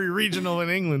sound very regional in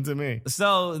England to me.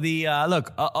 so the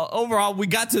overall, we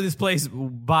got to this place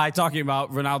by talking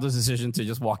about Ronaldo's decision to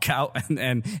just walk out,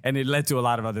 and it led to a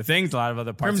lot of other things, a lot of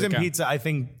other parts. Crimson Pizza, I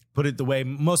think, put it the way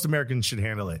most Americans should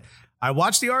handle it. I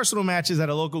watched the Arsenal matches at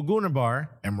a local Gooner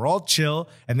bar, and we're all chill,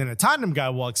 and then a Tottenham guy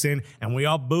walks in, and we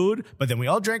all booed, but then we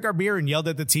all drank our beer and yelled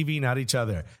at the TV, not eeach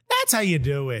other. That's how you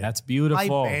do it. That's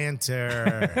beautiful. Light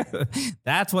banter.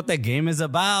 That's what the game is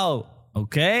about.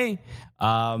 Okay.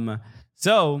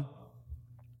 So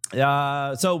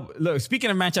look, speaking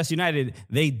of Manchester United,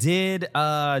 they did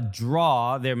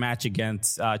draw their match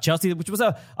against Chelsea, which was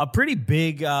a pretty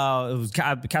big. It was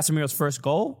Casemiro's first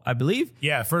goal, I believe.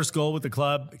 Yeah, first goal with the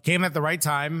club. Came at the right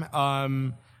time.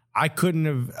 I couldn't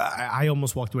have. I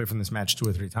almost walked away from this match 2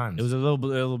 or 3 times. It was a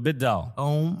little bit dull.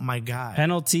 Oh my god!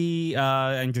 Penalty,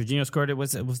 and Jorginho scored it.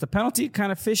 Was the penalty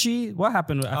kind of fishy? What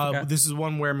happened? This is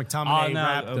one where McTominay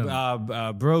wrapped him.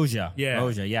 Broja. Yeah.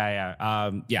 Broja.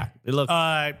 Yeah. It looked.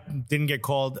 Didn't get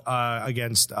called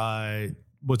against.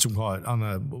 What's it called?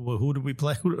 Who did we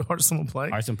play? Who did Arsenal play?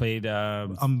 Arsenal played.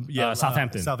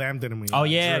 Southampton. Southampton. And we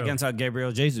against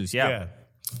Gabriel Jesus. Yeah.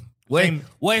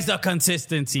 Where's the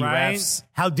consistency, right? refs?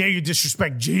 How dare you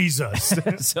disrespect Jesus?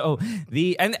 So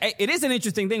and it is an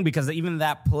interesting thing because even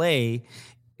that play,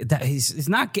 it's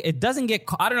not. It doesn't get.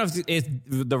 I don't know if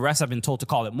the refs have been told to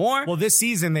call it more. Well, this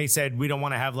season they said we don't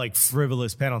want to have like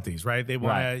frivolous penalties, right? They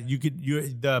want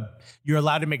to. You're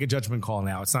allowed to make a judgment call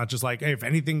now. It's not just like, hey, if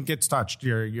anything gets touched,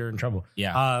 you're in trouble.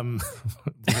 Yeah.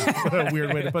 What a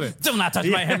weird way to put it. Do not touch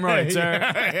my hemorrhoids, sir.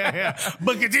 Yeah.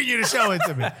 But continue to show it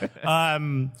to me.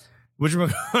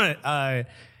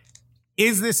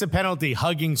 Is this a penalty?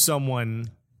 Hugging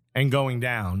someone and going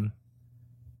down.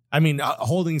 I mean,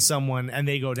 holding someone and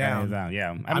they go down.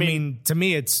 Yeah. I mean, to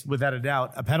me, it's without a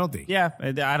doubt a penalty. Yeah,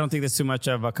 I don't think there's too much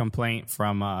of a complaint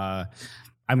from.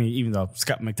 Even though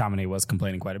Scott McTominay was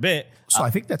complaining quite a bit. So I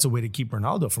think that's a way to keep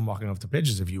Ronaldo from walking off the pitch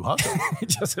is if you hug him.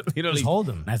 just literally hold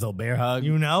him. Nice little bear hug.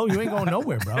 You know, you ain't going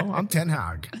nowhere, bro. I'm Ten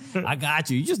Hag. I got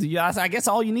you. I guess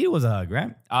all you needed was a hug,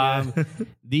 right? But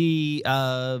the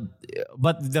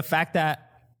fact that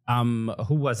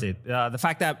who was it? The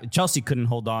fact that Chelsea couldn't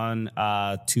hold on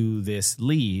to this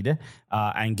lead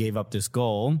and gave up this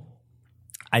goal,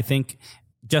 I think,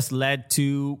 just led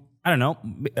to. I don't know,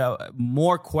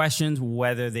 more questions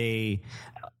whether they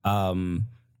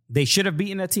should have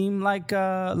beaten a team like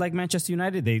Manchester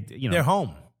United. They're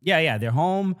home. Yeah, they're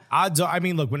home. Odds. I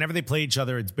mean, look, whenever they play each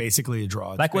other, it's basically a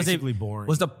draw. It's basically boring.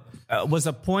 Was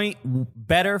the point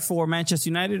better for Manchester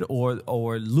United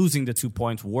or losing the 2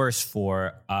 points worse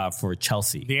for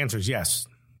Chelsea? The answer is yes.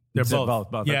 They're both.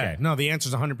 Yeah. Okay. No, the answer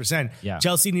is 100%. Yeah.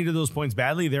 Chelsea needed those points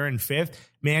badly. They're in 5th.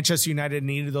 Manchester United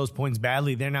needed those points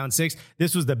badly. They're now in 6th.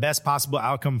 This was the best possible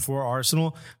outcome for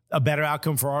Arsenal. A better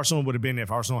outcome for Arsenal would have been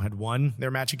if Arsenal had won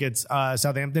their match against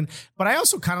Southampton. But I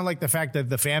also kind of like the fact that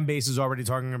the fan base is already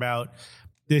talking about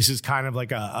this is kind of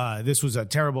like this was a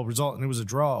terrible result and it was a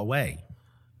draw away.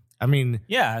 I mean,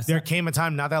 there came a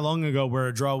time not that long ago where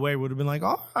a draw away would have been like,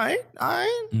 all right,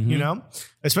 you know,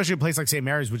 especially a place like St.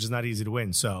 Mary's, which is not easy to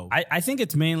win. So I think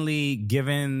it's mainly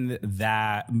given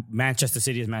that Manchester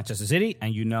City is Manchester City,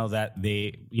 and you know that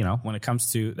when it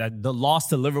comes to that, the loss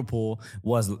to Liverpool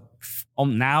was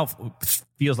now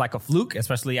feels like a fluke,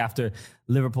 especially after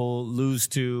Liverpool lose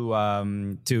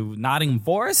to Nottingham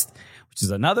Forest, which is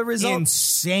another result.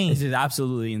 Insane. This is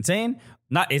absolutely insane.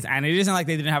 And it isn't like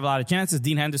they didn't have a lot of chances.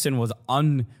 Dean Henderson was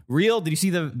unreal. Did you see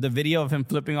the video of him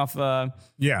flipping off the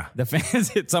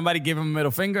fans? Somebody gave him a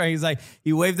middle finger. He's like,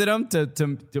 he waved at him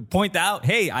to point out,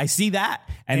 hey, I see that.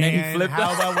 And then he flipped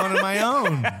how about one of my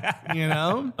own? You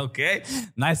know? Okay.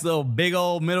 Nice little big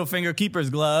old middle finger keeper's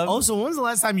glove. Also, when's the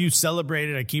last time you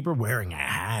celebrated a keeper wearing a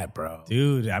hat, bro?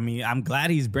 Dude, I mean, I'm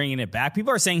glad he's bringing it back.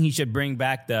 People are saying he should bring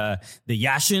back the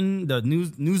Yashin, the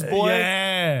newsboy.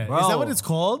 Yeah. Bro. Is that what it's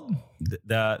called?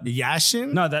 The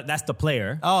Yashin? No, that's the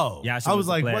player. Oh, Yashin I was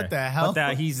like, what the hell?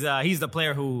 But he's the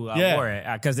player who wore it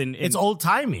because it's old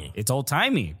timey. It's old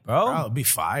timey, bro. It'd be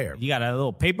fire. You got a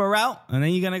little paper route, and then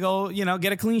you're gonna go,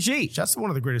 get a clean sheet. That's one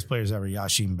of the greatest players ever,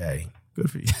 Yashin Bey. Good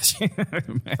for you.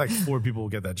 Like 4 people will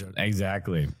get that joke.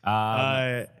 Exactly.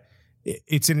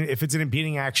 If it's an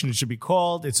impeding action, it should be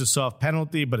called. It's a soft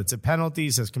penalty, but it's a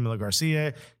penalty, says Camilo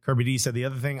Garcia. Kirby D said the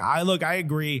other thing. I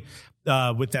agree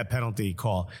with that penalty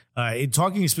call.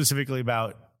 Talking specifically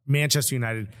about Manchester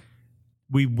United,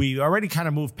 we already kind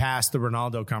of moved past the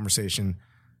Ronaldo conversation.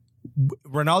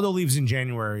 Ronaldo leaves in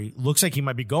January. Looks like he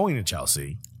might be going to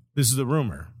Chelsea. This is the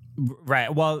rumor.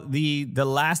 Right. Well, the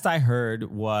last I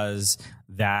heard was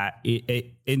that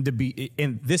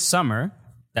in this summer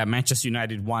that Manchester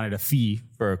United wanted a fee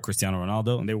for Cristiano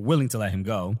Ronaldo, and they were willing to let him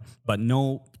go, but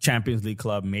no Champions League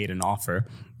club made an offer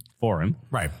for him.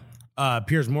 Right.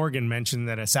 Piers Morgan mentioned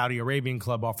that a Saudi Arabian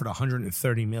club offered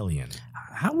 $130 million.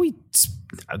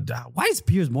 Why is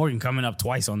Piers Morgan coming up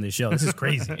twice on this show? This is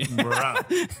crazy.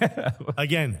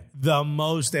 Again, the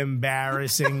most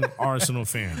embarrassing Arsenal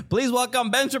fan. Please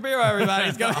welcome Ben Shapiro,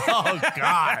 everybody. Oh,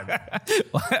 God.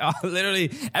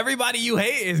 Literally, everybody you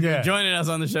hate is joining us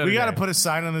on the show. We got to put a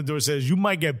sign on the door that says, you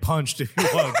might get punched if you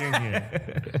walk in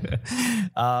here.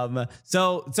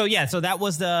 So that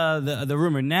was the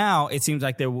rumor. Now it seems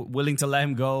like they're willing to let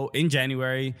him go in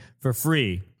January for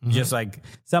free. Mm-hmm. Just like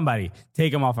somebody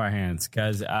take him off our hands,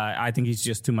 because I think he's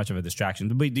just too much of a distraction.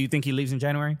 But do you think he leaves in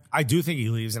January? I do think he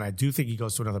leaves, and I do think he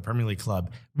goes to another Premier League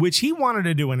club, which he wanted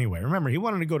to do anyway. Remember, he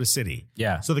wanted to go to City.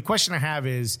 Yeah. So the question I have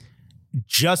is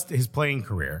just his playing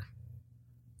career.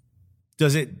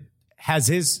 Has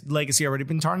his legacy already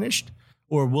been tarnished,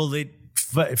 or will it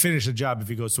finish the job if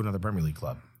he goes to another Premier League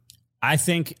club? I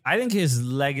think his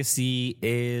legacy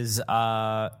is,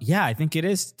 I think it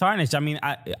is tarnished. I mean,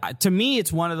 to me,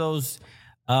 it's one of those,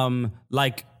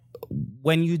 like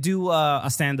when you do a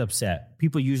stand-up set,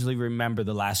 people usually remember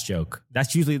the last joke.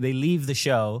 That's usually, they leave the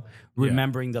show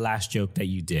remembering the last joke that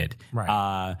you did.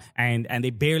 Right. And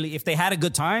they barely, if they had a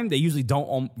good time, they usually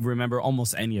don't remember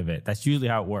almost any of it. That's usually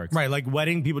how it works. Right. Like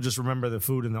wedding, people just remember the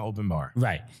food in the open bar.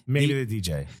 Right. Maybe the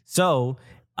DJ. So,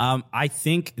 I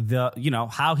think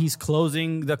how he's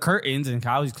closing the curtains and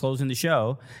how he's closing the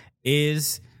show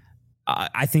is,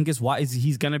 I think is what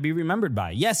he's going to be remembered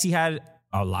by. Yes, he had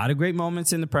a lot of great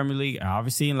moments in the Premier League,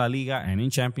 obviously in La Liga and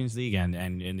in Champions League and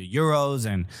in the Euros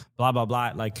and blah, blah,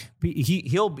 blah. Like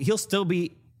he'll still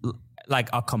be like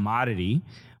a commodity,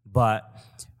 but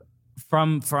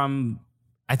from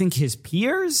I think his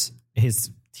peers,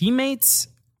 his teammates,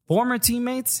 former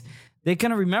teammates, they're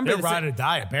going to remember. They're ride or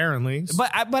die, apparently.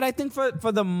 But I think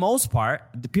for the most part,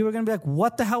 the people are going to be like,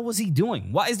 what the hell was he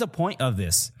doing? What is the point of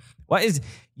this?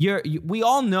 We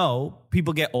all know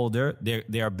people get older,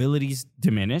 their abilities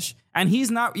diminish, and he's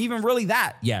not even really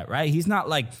that yet, right? He's not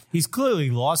like, he's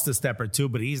clearly lost a step or two,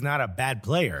 but he's not a bad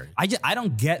player. I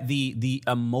don't get the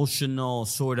emotional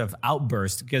sort of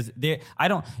outburst, because I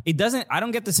don't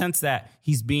get the sense that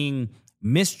he's being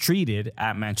mistreated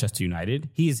at Manchester United.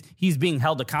 He's being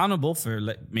held accountable for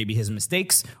maybe his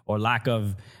mistakes or lack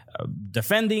of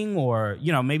defending, or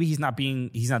maybe he's not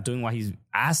doing what he's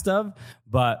asked of,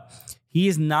 but he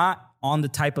is not on the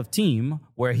type of team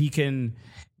where he can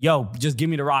just give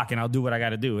me the rock and I'll do what I got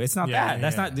to do. It's not that.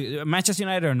 That's not Manchester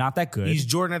United are not that good. He's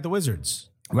Jordan at the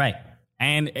Wizards, right?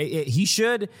 And he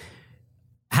should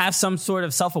have some sort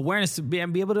of self-awareness to be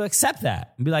able to accept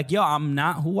that and be like, I'm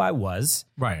not who I was.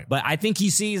 Right. But I think he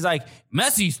sees like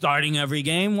Messi starting every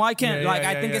game. Why can't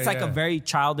I think it's a very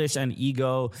childish and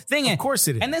ego thing. Of course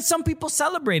it is. And then some people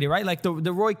celebrate it, right? Like the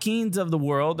Roy Keanes of the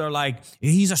world are like,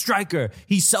 he's a striker.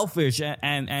 He's selfish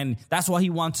and that's what he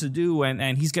wants to do.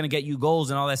 And he's going to get you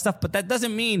goals and all that stuff. But that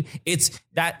doesn't mean it's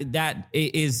that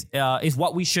is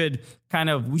what we should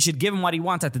we should give him what he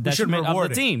wants at the detriment of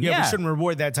the team. Yeah, we shouldn't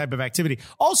reward that type of activity.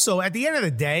 Also, at the end of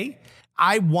the day,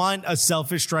 I want a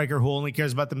selfish striker who only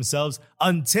cares about themselves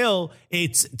until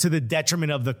it's to the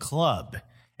detriment of the club.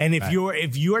 And if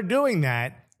you're doing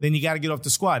that, then you got to get off the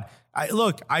squad.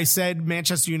 I said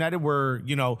Manchester United were,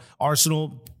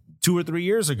 Arsenal 2 or 3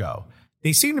 years ago.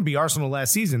 They seem to be Arsenal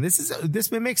last season.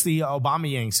 This mimics the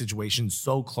Aubameyang situation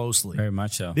so closely. Very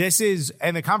much so.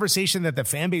 And the conversation that the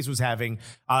fan base was having,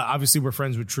 obviously we're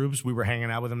friends with Troops. We were hanging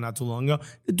out with him not too long ago.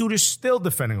 The dude is still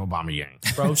defending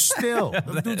Aubameyang, bro. Still.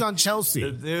 The dude's on Chelsea.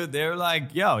 They're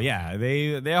like, they're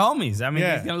homies. I mean,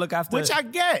 he's going to look after. Which I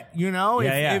get,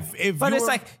 But it's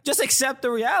like, just accept the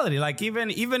reality. Like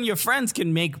even your friends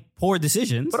can make poor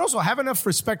decisions. But also have enough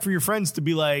respect for your friends to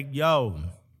be like,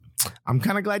 I'm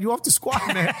kind of glad you off the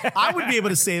squad, man. I would be able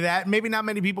to say that. Maybe not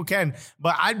many people can,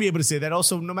 but I'd be able to say that.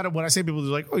 Also, no matter what I say, people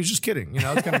are like, he's just kidding.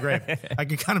 It's kind of great. I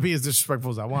can kind of be as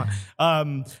disrespectful as I want.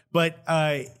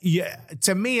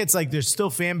 To me, it's like there's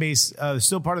still fan base,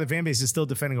 still part of the fan base is still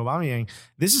defending Aubameyang.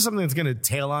 This is something that's going to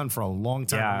tail on for a long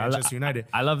time in Manchester United.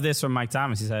 I love this from Mike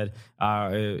Thomas. He says,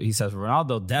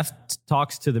 Ronaldo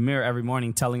talks to the mirror every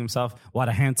morning telling himself what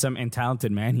a handsome and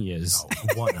talented man he is.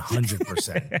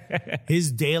 100%.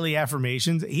 His daily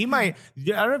affirmations. He might. I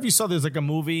don't know if you saw. There's like a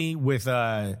movie with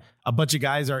a bunch of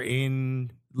guys are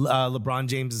in LeBron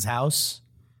James's house.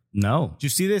 No, did you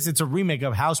see this? It's a remake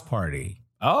of House Party.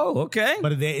 Oh, okay.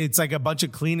 But it's like a bunch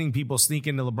of cleaning people sneak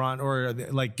into LeBron or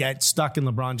like get stuck in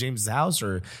LeBron James's house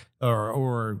or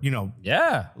or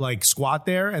Yeah. like squat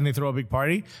there and they throw a big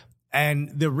party.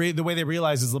 And the way they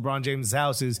realize is LeBron James'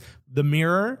 house is the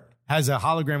mirror has a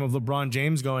hologram of LeBron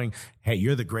James going, hey,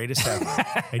 you're the greatest ever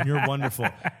and you're wonderful.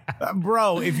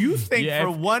 Bro, if you think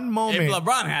one moment. If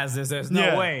LeBron has this, there's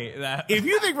no way. If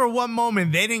you think for one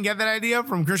moment they didn't get that idea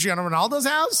from Cristiano Ronaldo's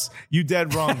house, you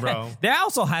dead wrong, bro. There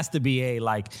also has to be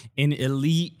an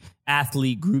elite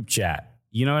athlete group chat.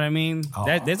 You know what I mean? Oh.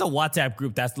 There's a WhatsApp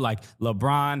group that's like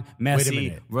LeBron,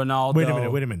 Messi, Ronaldo.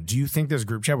 Wait a minute. Do you think there's a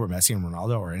group chat where Messi and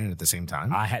Ronaldo are in it at the same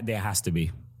time? There has to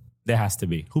be. There has to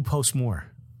be. Who posts more?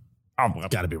 Oh,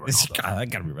 gotta be Ronaldo.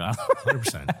 Gotta be Ronaldo.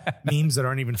 100%. Memes that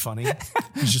aren't even funny.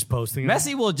 He's just posting them.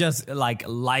 Messi will just like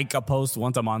a post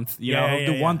once a month. He'll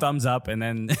do one thumbs up and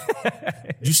then. Did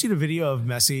you see the video of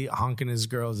Messi honking his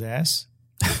girl's ass?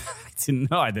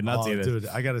 No, I did not see this. Dude,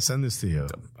 I gotta send this to you.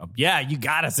 Yeah, you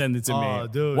gotta send it to me. Oh,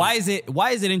 dude. Why is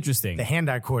it interesting? The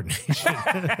hand-eye coordination.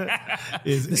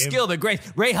 The skill, the grace.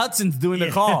 Ray Hudson's doing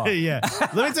the call. Yeah.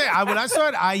 Let me tell you, when I saw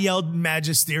it, I yelled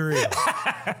magisterial.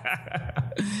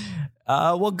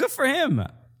 Well, good for him.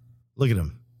 Look at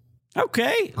him.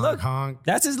 Okay, look, honk.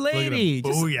 That's his lady.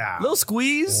 Just booyah. Little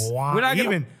squeeze. Wow. We're not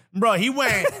gonna... Bro, he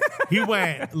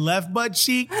went left butt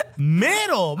cheek,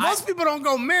 middle. Most people don't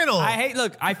go middle.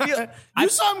 I feel you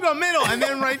saw him go middle and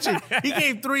then right cheek. He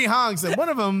gave 3 honks, and one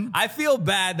of them. I feel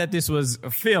bad that this was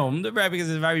filmed, right? Because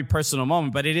it's a very personal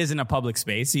moment, but it is in a public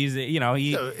space.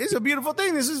 It's a beautiful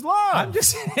thing. This is love. I'm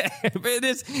just,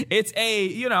 it's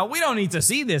we don't need to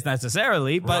see this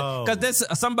necessarily, but because there's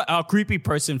a creepy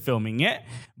person filming it,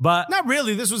 but not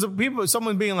really. This was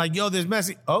someone being like, "Yo, there's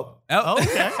Messi." Oh,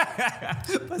 okay.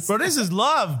 Bro, this is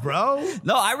love, bro.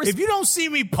 No, if you don't see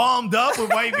me palmed up with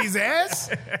wifey's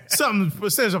ass,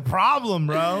 there's a problem,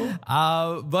 bro.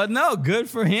 But no, good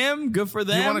for him. Good for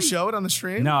them. You want to show it on the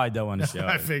stream? No, I don't want to show it.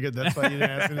 I figured that's why you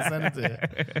didn't ask me to send it to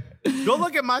you. Go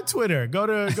look at my Twitter. Go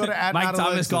to at Mike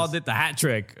Thomas called it the hat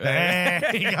trick. Hey,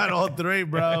 he got all 3,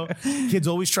 bro. Kid's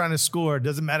always trying to score.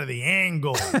 Doesn't matter the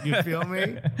angle. You feel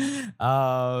me?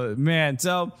 Man.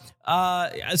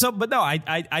 But no,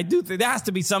 I do think there has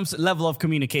to be some level of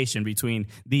communication between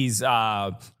these,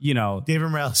 David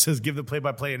Morales says, give the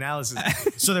play-by-play analysis.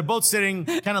 So they're both sitting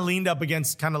kind of leaned up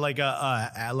against kind of like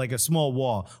a small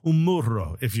wall, un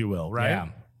muro, if you will, right? Yeah.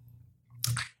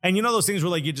 And those things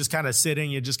where like you're just kind of sitting,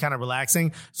 you're just kind of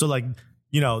relaxing. So like,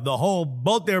 the whole,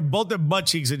 both their butt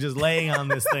cheeks are just laying on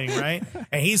this thing, right?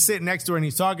 And he's sitting next to her and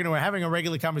he's talking to her, having a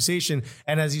regular conversation.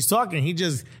 And as he's talking, he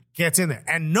just gets in there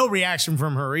and no reaction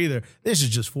from her either. This is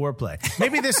just foreplay.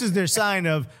 Maybe this is their sign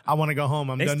of, I want to go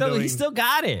home. He still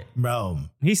got it. Bro.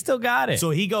 He still got it.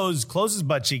 So he goes, closes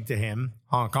butt cheek to him,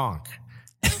 honk, honk.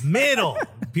 Middle.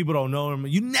 People don't know him.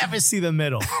 You never see the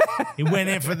middle. He went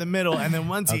in for the middle. And then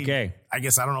once I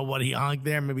guess I don't know what he honked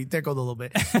there. Maybe tickled a little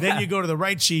bit. Then you go to the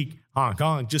right cheek, honk,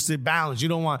 honk, just to balance. You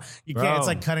can't, it's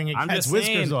like cutting a cat's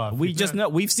whiskers off.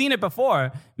 We've seen it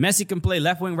before. Messi can play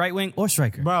left wing, right wing, or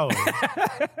striker. Bro,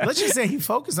 let's just say he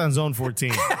focused on zone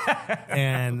 14.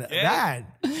 And that,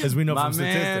 as we know from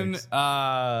statistics.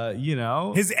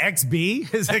 His XB,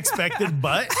 his expected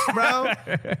butt, bro,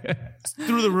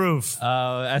 through the roof.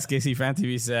 SKC Fan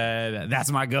TV said, that's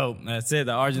my GOAT. That's it.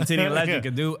 The Argentinian legend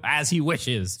can do as he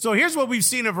wishes. So here's what we've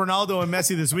seen of Ronaldo and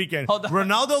Messi this weekend.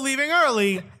 Ronaldo leaving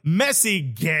early,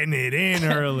 Messi getting it in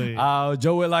early.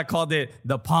 Joe Willock called it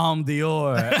the Palme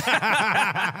d'Or.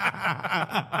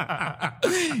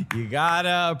 You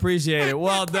gotta appreciate it.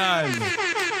 Well done.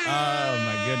 Oh,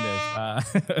 my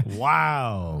goodness.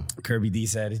 Wow. Kirby D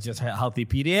said it's just healthy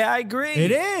PDA. I agree.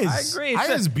 It is. I agree.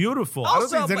 It's beautiful. I don't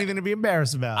think there's anything to be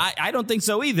embarrassed about. I don't think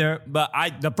so either, but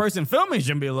the person filming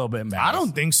should be a little bit embarrassed. I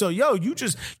don't think so. Yo, you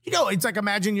just, it's like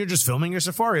imagine you're just filming your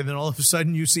safari and then all of a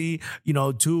sudden you see,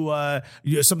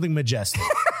 something majestic.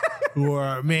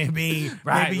 Or maybe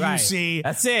you see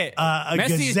that's it. A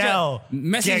gazelle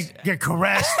get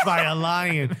caressed by a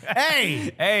lion.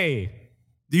 Hey.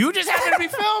 You just happen to be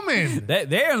filming.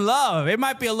 They're in love. It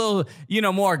might be a little,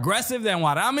 more aggressive than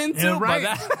what I'm into. Yeah,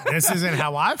 right. This isn't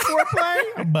how I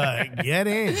foreplay, but get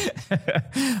in.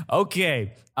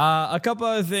 Okay. A couple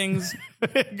other things.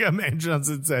 Man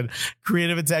Johnson said,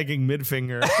 creative attacking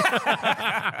midfinger. It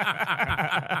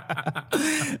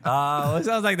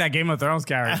sounds like that Game of Thrones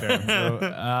character.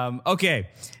 So, okay.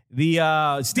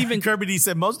 The Stephen Kirby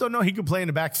said, most don't know he could play in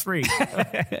the back 3.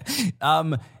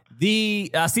 The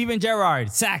Steven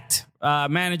Gerrard sacked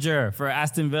manager for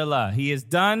Aston Villa. He is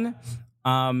done.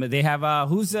 They have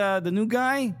who's the new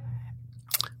guy?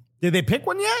 Did they pick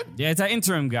one yet? Yeah, it's an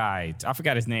interim guy. I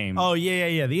forgot his name. Oh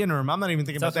yeah. The interim. I'm not even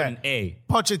thinking about that. An A.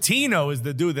 Pochettino is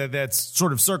the dude that's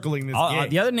sort of circling this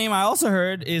gig. The other name I also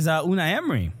heard is Unai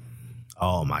Emery.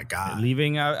 Oh my God.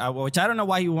 Leaving, which I don't know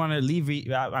why he wanted to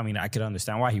leave. I mean, I could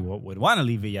understand why he would want to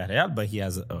leave Villarreal, but he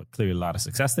has clearly a lot of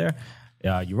success there.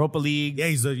 Europa League. Yeah,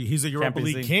 he's a Europa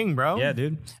League king, bro. Yeah,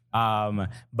 dude.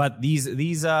 But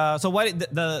these so what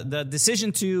the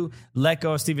decision to let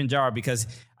go of Steven Gerrard, because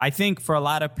I think for a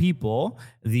lot of people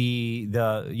they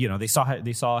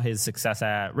saw his success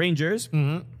at Rangers.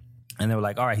 Mm-hmm. And they were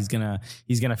like, all right, he's gonna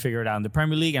figure it out in the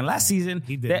Premier League. And last season,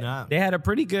 he did not. They had a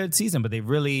pretty good season, but they've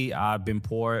really been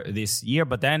poor this year.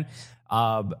 But then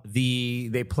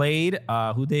they played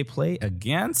who they play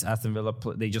against Aston Villa.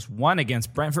 They just won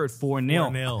against Brentford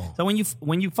 4-0. 4-0. So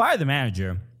when you fire the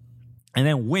manager and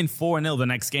then win 4-0 the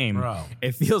next game, bro,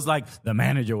 it feels like the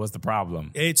manager was the problem.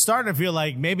 It's starting to feel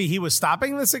like maybe he was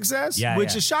stopping the success,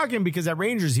 which is shocking because at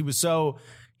Rangers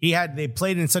they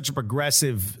played in such a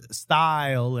progressive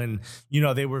style, and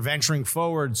they were venturing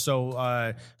forward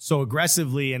so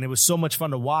aggressively, and it was so much fun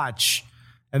to watch.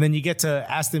 And then you get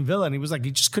to Aston Villa, and he was like,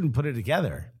 he just couldn't put it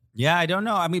together. Yeah, I don't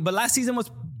know. I mean, but last season was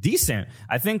decent.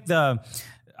 I think and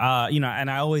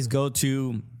I always go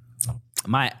to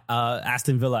my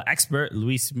Aston Villa expert,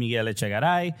 Luis Miguel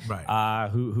Echegaray, right.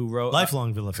 Who wrote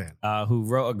lifelong Villa fan, who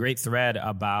wrote a great thread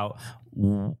about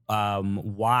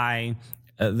why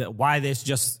there's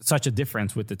just such a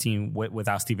difference with the team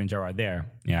without Steven Gerrard there.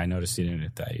 Yeah, I noticed he didn't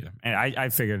hit that either. And I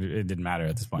figured it didn't matter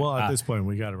at this point. Well, at this point,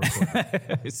 we got to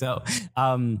report. So,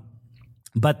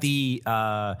 but if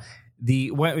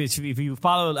you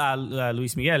follow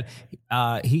Luis Miguel,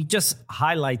 he just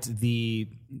highlights the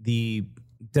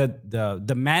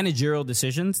managerial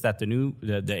decisions that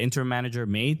the interim manager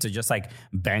made to just like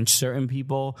bench certain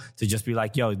people, to just be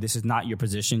like, yo, this is not your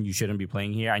position, you shouldn't be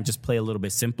playing here, and just play a little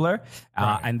bit simpler.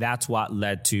 Right. And that's what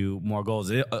led to more goals.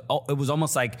 It was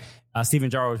almost like Steven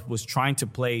Gerrard was trying to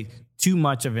play too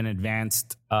much of an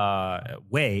advanced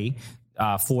way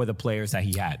for the players that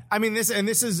he had. I mean, this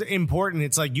is important.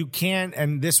 It's like you can't,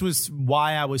 and this was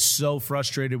why I was so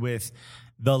frustrated with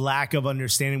the lack of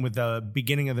understanding with the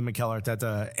beginning of the Mikel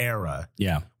Arteta era.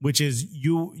 Yeah. Which is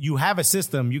you have a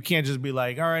system. You can't just be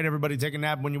like, all right, everybody take a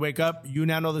nap when you wake up. You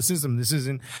now know the system. This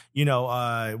isn't,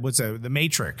 the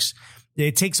Matrix.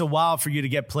 It takes a while for you to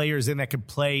get players in that can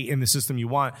play in the system you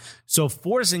want. So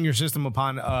forcing your system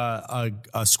upon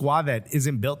a squad that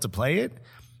isn't built to play it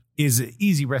is an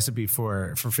easy recipe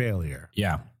for failure.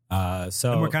 Yeah.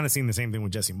 So and we're kind of seeing the same thing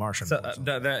with Jesse Marsh. So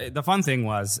the fun thing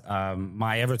was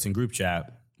my Everton group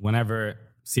chat. Whenever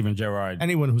Steven Gerrard,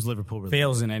 anyone who's Liverpool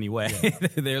fails in any way,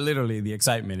 they're literally, the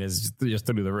excitement is just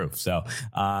through the roof. So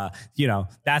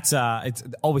that's it's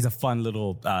always a fun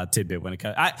little tidbit when it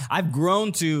comes. I've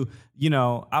grown to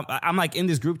I'm like in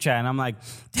this group chat and I'm like,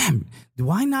 damn, do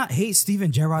I not hate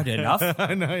Steven Gerrard enough?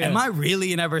 I know, yeah. Am I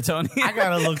really an Evertonian? I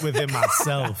gotta look within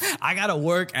myself. I gotta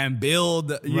work and build,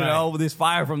 this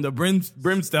fire from the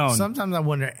brimstone. Sometimes I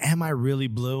wonder, am I really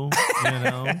blue?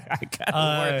 I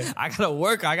gotta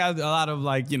work. I got a lot of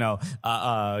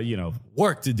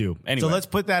work to do. Anyway, so let's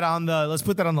put that on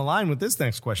the line with this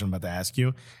next question I'm about to ask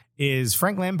you. Is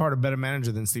Frank Lampard a better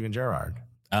manager than Steven Gerrard?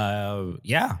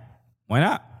 Yeah. Why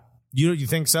not? You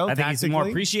think so? I think he's more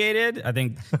appreciated. I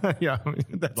think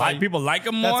people like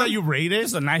him more. That's how you rate it?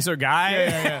 Just a nicer guy.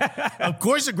 Yeah. Of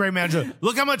course, a great manager.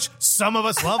 Look how much some of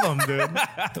us love him, dude.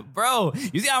 Bro,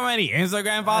 you see how many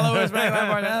Instagram followers Frank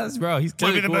Lampard has? Bro, he's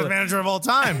clearly the best manager of all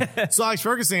time. So Alex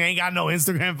Ferguson ain't got no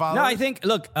Instagram followers. No, I think,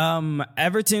 look,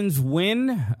 Everton's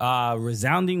win,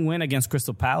 resounding win against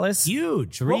Crystal Palace.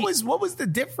 Huge. What was the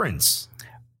difference?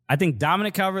 I think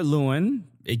Dominic Calvert-Lewin,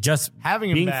 just having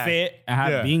him being back, fit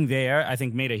and being there, I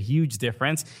think made a huge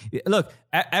difference. Look,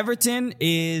 Everton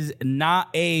is not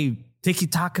a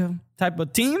tiki-taka type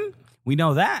of team. We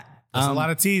know that. There's a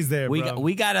lot of T's there, bro.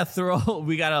 We gotta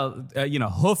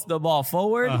hoof the ball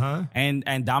forward,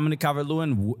 and Dominic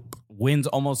Calvert-Lewin wins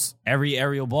almost every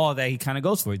aerial ball that he kind of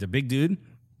goes for. He's a big dude.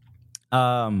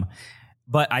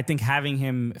 But I think having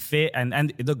him fit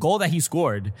and the goal that he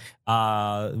scored,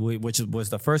 which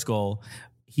was the first goal,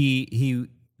 he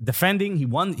defending, he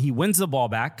wins the ball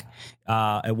back.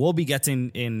 Iwobi gets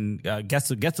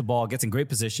the ball, gets in great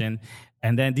position.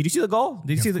 And then, did you see the goal?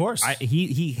 Did you see the? Of course.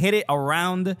 He hit it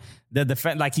around the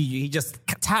defense, like he just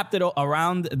tapped it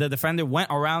around the defender,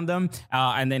 went around them,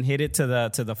 and then hit it to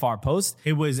the far post.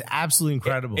 It was absolutely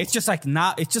incredible. It's just like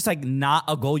not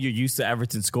a goal you're used to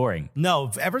Everton scoring. No,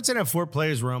 if Everton have 4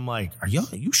 players where I'm like, are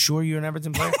you sure you're an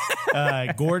Everton player?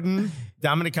 Gordon,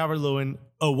 Dominic Calvert-Lewin,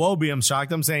 Iwobi. I'm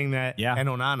shocked I'm saying that. Yeah, and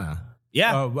Onana.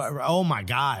 Yeah. Oh my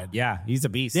God. Yeah, he's a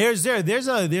beast. There's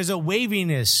a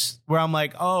waviness where I'm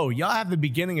like, oh, y'all have the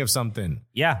beginning of something.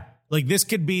 Yeah. Like this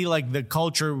could be like the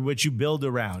culture which you build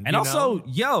around. And also,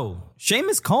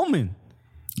 Seamus Coleman.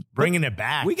 Bringing it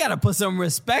back. We got to put some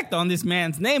respect on this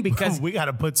man's name because we got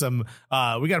to put some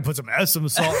Epsom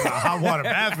salt in a hot water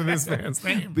bath for this man's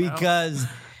name. Because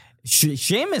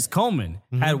Seamus Coleman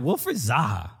had Wilfred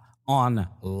Zaha on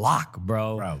lock,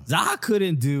 bro. Zaha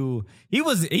couldn't do. He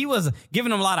was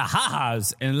giving him a lot of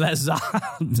ha-has and less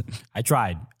Zaha. I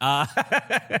tried.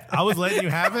 I was letting you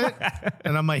have it,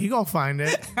 and I'm like, he gonna find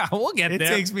it. We'll get there.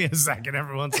 It takes me a second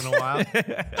every once in a while,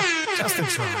 just to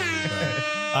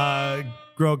try.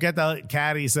 Girl, get the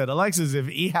caddy said, Alexis, if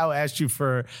Ehao asked you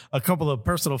for a couple of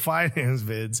personal finance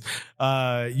vids,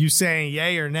 you saying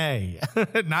yay or nay?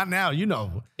 Not now, you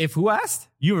know. If who asked?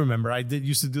 You remember, I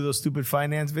used to do those stupid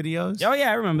finance videos. Oh, yeah,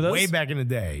 I remember those. Way back in the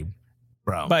day,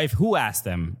 bro. But if who asked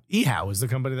them? Ehao was the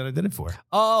company that I did it for.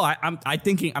 Oh, I'm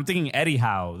thinking Eddie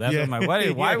Howe. That's what my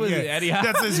wedding. Why was it Eddie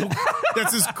Howe?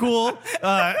 That's his cool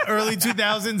early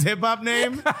 2000s hip hop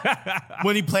name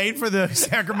when he played for the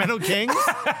Sacramento Kings.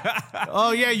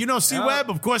 Oh yeah, you know C Webb.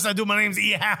 Of course I do. My name's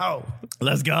Ehao.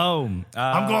 Let's go.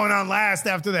 I'm going on last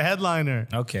after the headliner.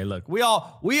 Okay, look, we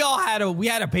all had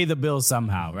to pay the bills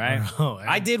somehow, right?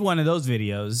 I did one of those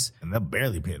videos, and they'll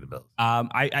barely pay the bills.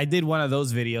 I did one of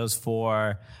those videos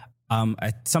for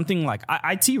something like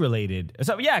IT related.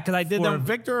 So yeah, because I did for them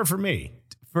Victor or for me.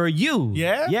 For you.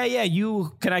 Yeah? Yeah.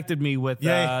 You connected me with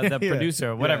the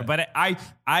producer or whatever. Yeah. But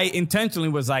I intentionally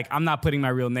was like, I'm not putting my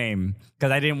real name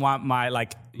because I didn't want my,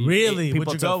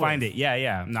 people to find it.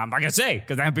 Yeah. No, I'm not going to say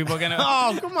because then people are going to.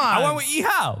 Oh, come on. I went with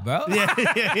Ehao, bro.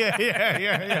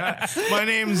 Yeah. My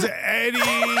name's Eddie.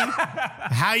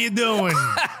 How you doing?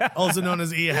 Also known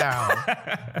as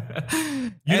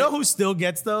Ehao. You know who still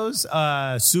gets those?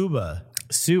 Suba.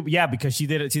 Yeah, because she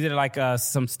did like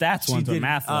some stats ones or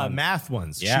math ones. Math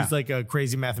ones. Yeah. She's like a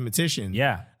crazy mathematician.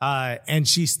 Yeah. And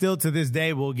she still to this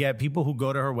day will get people who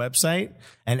go to her website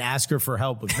and ask her for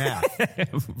help with math. Right.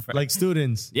 Like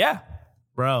students. Yeah.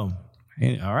 Bro.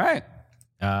 All right.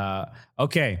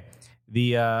 Okay.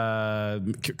 The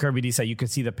Kirby D said you could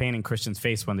see the pain in Christian's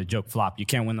face when the joke flopped. You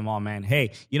can't win them all, man.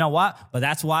 Hey, you know what? But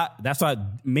that's what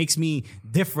makes me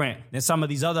different than some of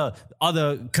these other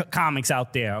comics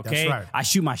out there. Okay, that's right. I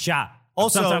shoot my shot.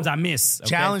 Also, sometimes I miss.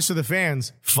 Okay? Challenge to the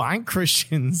fans: find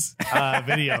Christian's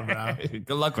video, bro. Good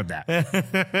luck with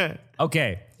that.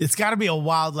 Okay, it's got to be a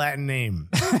wild Latin name.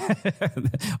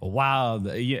 Wild.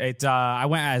 It's I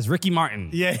went as Ricky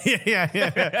Martin.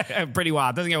 Yeah. Pretty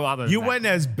wild. Doesn't get wilder. You went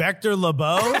as Bector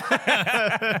LeBeau.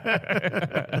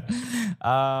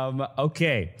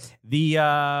 Okay.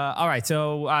 All right.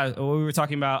 So we were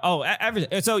talking about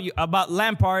everything. So about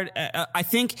Lampard. I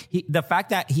think the fact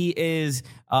that he is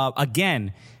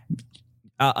again.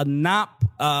 Not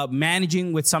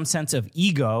managing with some sense of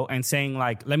ego and saying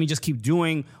like, let me just keep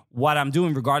doing what I'm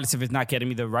doing, regardless if it's not getting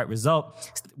me the right result,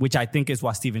 which I think is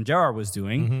what Steven Gerrard was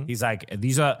doing. Mm-hmm. He's like,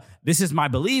 this is my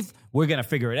belief. We're going to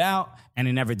figure it out. And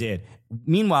it never did.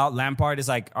 Meanwhile, Lampard is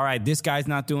like, all right, this guy's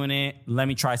not doing it. Let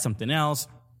me try something else.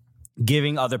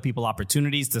 Giving other people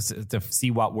opportunities to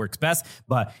see what works best.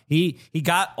 But he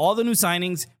got all the new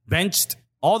signings, benched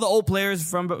all the old players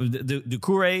from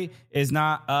Doucouré is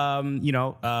not,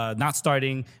 not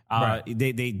starting. Right.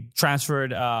 They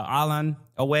transferred Alan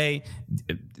away.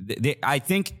 I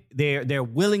think they're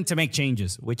willing to make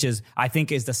changes, which is I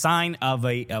think is the sign of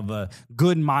a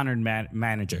good modern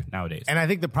manager nowadays. And I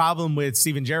think the problem with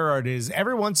Steven Gerrard is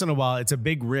every once in a while it's a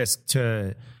big risk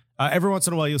to. Every once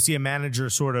in a while you'll see a manager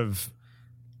sort of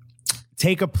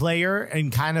take a player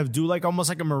and kind of do like almost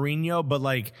like a Mourinho, but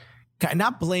like.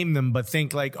 Not blame them, but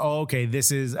think like, oh, okay,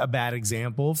 this is a bad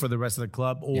example for the rest of the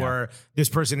club, or this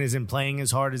person isn't playing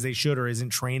as hard as they should, or isn't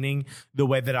training the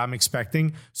way that I'm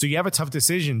expecting. So you have a tough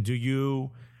decision. Do you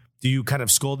kind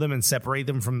of scold them and separate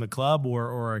them from the club,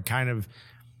 or kind of,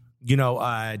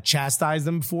 chastise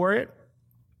them for it?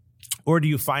 Or do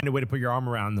you find a way to put your arm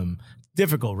around them?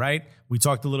 Difficult, right? We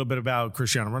talked a little bit about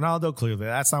Cristiano Ronaldo. Clearly,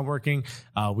 that's not working.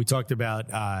 We talked about,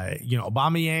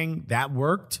 Aubameyang. That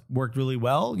worked really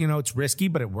well. It's risky,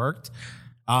 but it worked.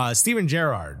 Steven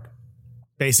Gerrard,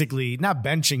 basically not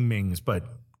benching Mings, but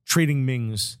treating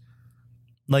Mings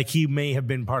like he may have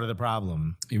been part of the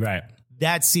problem. Right.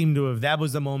 That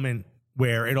was the moment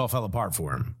where it all fell apart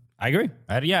for him. I agree.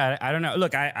 I don't know.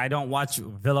 Look, I don't watch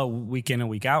Villa week in and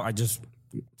week out. I just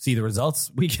see the results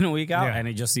week in and week out, and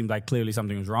it just seemed like clearly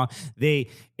something was wrong.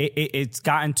 It's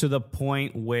gotten to the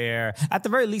point where, at the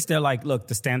very least, they're like, look,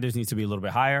 the standards need to be a little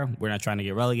bit higher. We're not trying to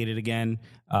get relegated again.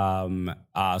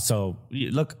 So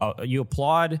look, you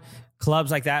applaud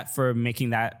clubs like that for making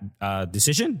that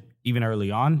decision even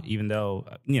early on, even though,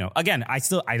 again, I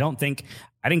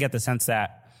didn't get the sense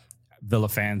that Villa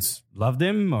fans loved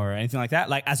him or anything like that.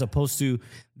 Like, as opposed to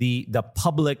the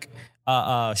public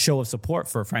show of support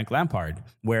for Frank Lampard,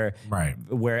 where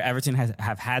Everton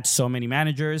have had so many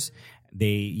managers.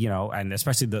 They, and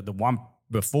especially the one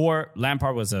before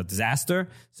Lampard was a disaster.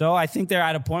 So I think they're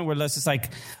at a point where let's just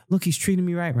look, he's treating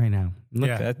me right now.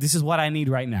 Look, this is what I need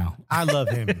right now. I love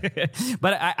him.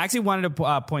 But I actually wanted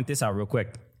to point this out real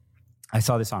quick. I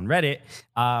saw this on Reddit.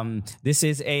 This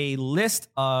is a list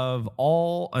of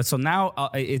all. So now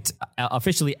it's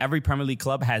officially every Premier League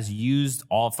club has used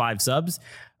all 5 subs.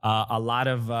 A lot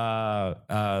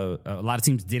of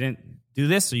teams didn't do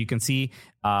this, so you can see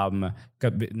now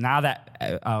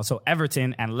that so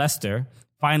Everton and Leicester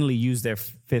finally used their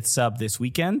 5th sub this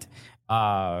weekend,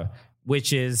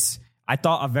 which is, I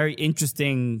thought, a very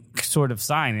interesting sort of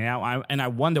sign, and I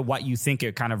wonder what you think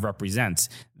it kind of represents.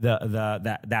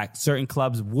 That certain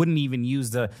clubs wouldn't even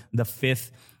use the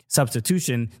 5th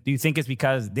substitution. Do you think it's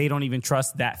because they don't even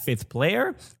trust that 5th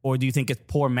player, or do you think it's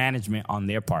poor management on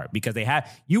their part? Because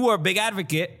you were a big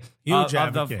advocate, of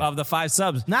the 5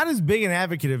 subs. Not as big an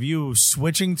advocate of you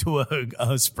switching to a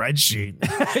spreadsheet.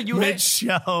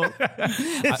 Mid-show.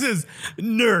 This is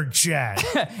nerd chat.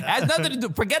 Has nothing to do.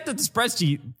 Forget the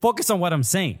spreadsheet. Focus on what I'm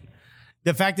saying.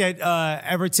 The fact that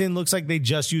Everton looks like they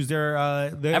just used their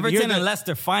Everton and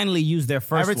Leicester finally used their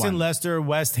first one. Everton, Leicester,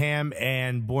 West Ham,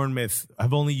 and Bournemouth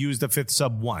have only used the 5th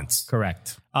sub once.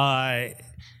 Correct.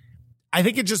 I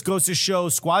think it just goes to show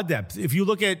squad depth. If you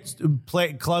look at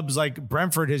clubs like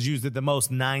Brentford has used it the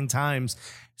most 9 times.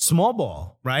 Small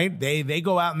ball, right? They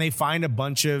go out and they find a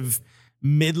bunch of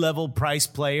mid-level price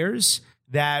players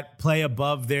that play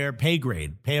above their pay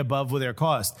grade, pay above with their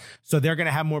cost. So they're going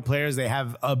to have more players they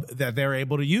have that they're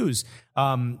able to use.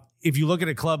 If you look at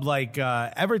a club like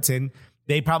Everton,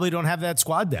 they probably don't have that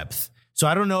squad depth. So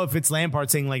I don't know if it's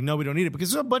Lampard saying no, we don't need it,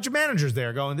 because there's a bunch of managers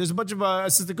there there's a bunch of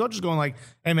assistant coaches going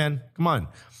hey man, come on.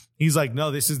 He's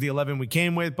no, this is the 11 we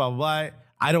came with, blah, blah, blah.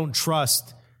 I don't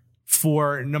trust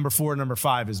number 4, number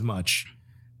 5 as much.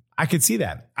 I could see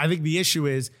that. I think the issue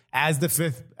is as the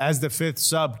fifth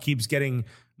sub keeps getting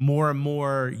more and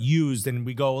more used, and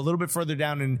we go a little bit further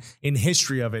down in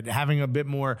history of it, having a bit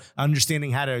more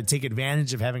understanding how to take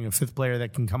advantage of having a 5th player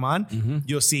that can come on,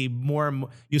 you'll see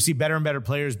you'll see better and better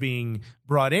players being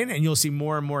brought in, and you'll see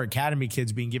more and more academy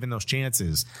kids being given those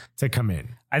chances to come in.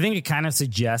 I think it kind of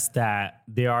suggests that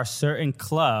there are certain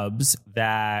clubs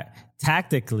that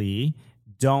tactically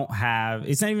don't have,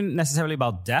 it's not even necessarily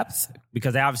about depth,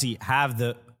 because they obviously have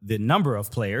the number of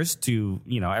players to,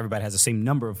 everybody has the same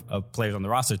number of players on the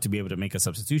roster to be able to make a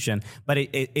substitution. But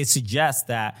it suggests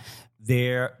that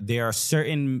there are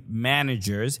certain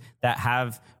managers that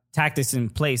have tactics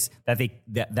in place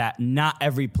that not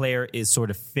every player is sort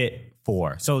of fit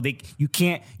for. So you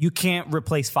can't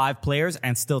replace 5 players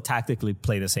and still tactically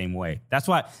play the same way. That's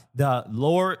why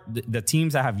the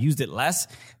teams that have used it less,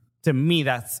 to me,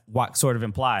 that's what sort of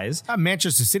implies.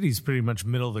 Manchester City is pretty much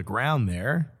middle of the ground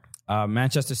there.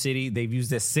 Manchester City, they've used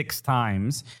this 6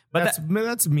 times. But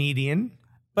that's median.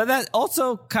 But that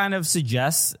also kind of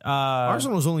suggests...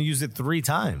 Arsenal's only used it 3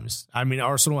 times. I mean,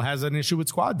 Arsenal has an issue with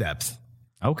squad depth.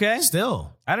 Okay.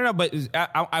 Still. I don't know, but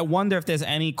I wonder if there's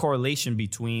any correlation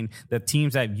between the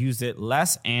teams that have used it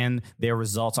less and their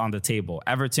results on the table.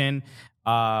 Everton...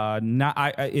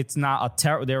 it's not a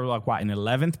terrible. They're in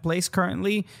 11th place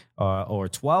currently, or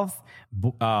 12th.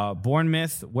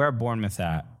 Bournemouth, where are Bournemouth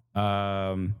at?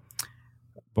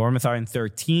 Bournemouth are in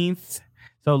 13th.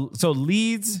 So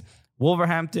Leeds,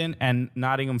 Wolverhampton, and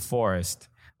Nottingham Forest.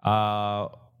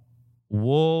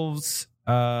 Wolves.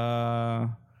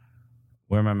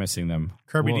 Where am I missing them?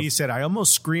 Kirby D said, I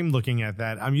almost screamed looking at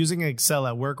that. I'm using Excel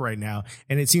at work right now,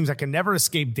 and it seems I can never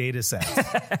escape data sets.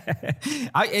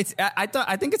 I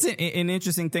think it's an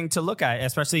interesting thing to look at,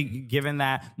 especially given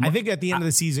that... I think at the end of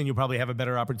the season, you'll probably have a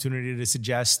better opportunity to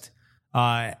suggest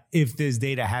if this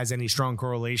data has any strong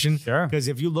correlation. Sure. Because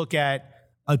if you look at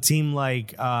a team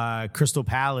like Crystal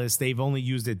Palace, they've only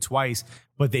used it twice,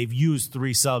 but they've used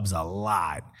 3 subs a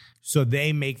lot. So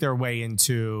they make their way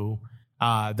into...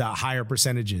 the higher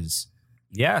percentages.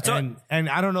 Yeah. So, and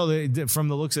I don't know that from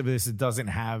the looks of this, it doesn't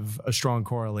have a strong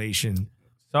correlation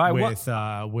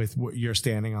with your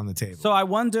standing on the table. So I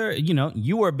wonder,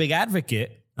 you were a big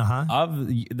advocate of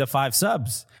the 5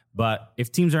 subs, but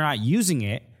if teams are not using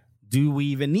it, do we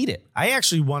even need it? I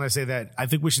actually want to say that I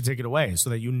think we should take it away so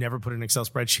that you never put an Excel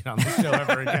spreadsheet on the show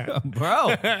ever again.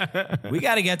 Bro, we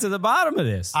got to get to the bottom of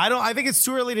this. I think it's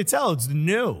too early to tell. It's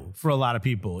new for a lot of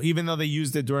people, even though they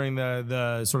used it during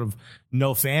the sort of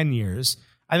no fan years.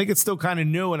 I think it's still kind of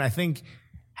new. And I think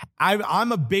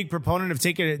I'm a big proponent of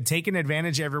taking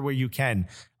advantage everywhere you can.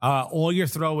 All your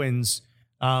throw-ins,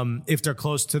 If they're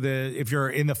close to if you're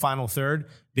in the final third,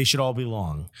 they should all be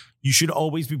long. You should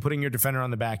always be putting your defender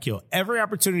on the back heel. Every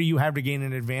opportunity you have to gain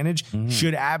an advantage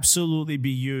should absolutely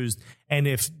be used. And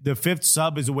if the fifth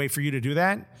sub is a way for you to do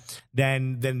that,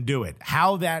 then do it.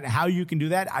 How you can do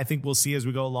that, I think we'll see as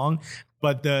we go along.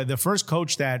 But the first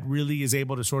coach that really is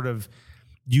able to sort of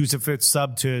use a fifth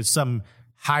sub to some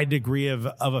high degree of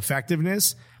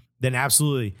effectiveness, then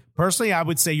absolutely. Personally, I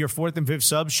would say your fourth and fifth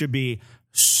subs should be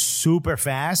super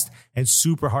fast and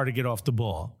super hard to get off the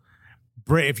ball.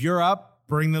 If you're up,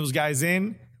 bring those guys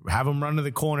in, have them run to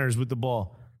the corners with the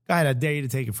ball. Go ahead, I dare you to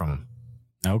take it from them.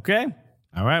 Okay.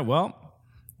 All right. Well,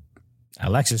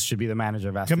 Alexis should be the manager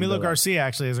of Aston Villa. Camilo Garcia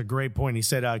actually has a great point. He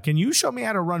said, can you show me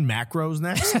how to run macros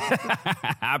next?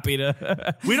 Happy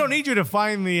to. We don't need you to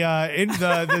find the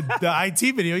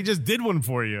IT video. He just did one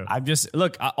for you.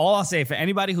 Look, all I'll say for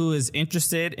anybody who is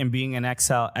interested in being an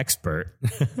Excel expert,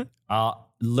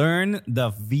 learn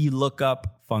the VLOOKUP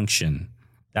function.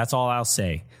 That's all I'll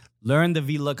say. Learn the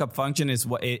VLOOKUP function is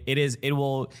what it is. It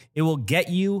will get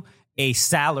you a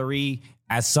salary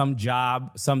as some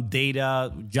job, some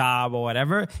data job or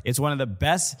whatever. It's one of the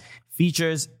best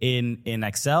features in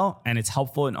Excel, and it's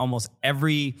helpful in almost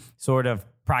every sort of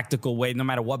practical way, no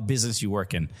matter what business you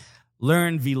work in.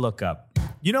 Learn VLOOKUP.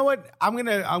 You know what? I'm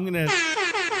gonna.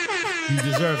 You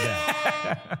deserve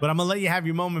that. But I'm gonna let you have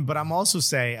your moment. But I'm also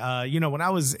say, when I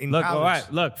was in college. All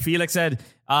right, look, Felix said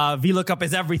VLOOKUP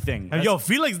is everything. Yo,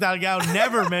 Felix Dalgao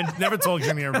never talked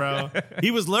in here, bro.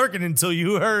 He was lurking until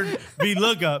you heard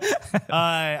VLOOKUP.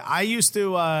 I used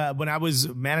to when I was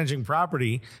managing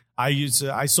property,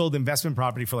 I sold investment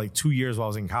property for like 2 years while I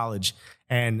was in college,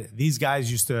 and these guys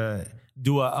used to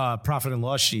do a profit and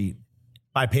loss sheet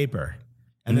by paper,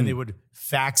 and then they would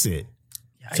fax it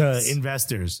to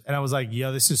investors. And I was like,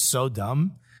 yo, this is so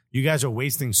dumb. You guys are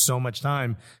wasting so much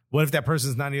time. What if that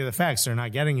person's not near the fax? They're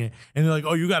not getting it. And they're like,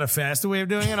 oh, you got a faster way of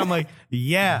doing it? I'm like,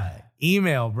 yeah,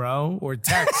 email, bro, or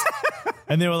text.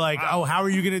 And they were like, oh, how are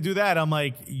you going to do that? I'm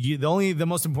like, the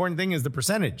most important thing is the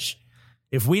percentage.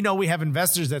 If we know we have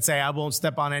investors that say, I won't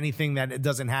step on anything that it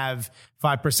doesn't have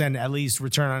 5% at least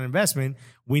return on investment,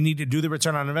 we need to do the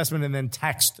return on investment and then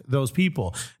text those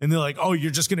people. And they're like, oh,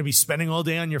 you're just going to be spending all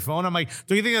day on your phone? I'm like,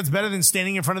 do you think that's better than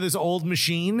standing in front of this old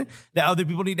machine that other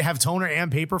people need to have toner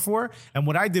and paper for? And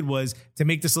what I did was, to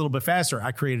make this a little bit faster,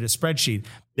 I created a spreadsheet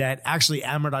that actually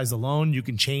amortized the loan. You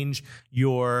can change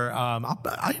your,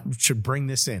 I should bring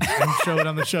this in and show it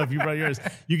on the show if you brought yours.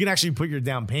 You can actually put your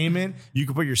down payment. You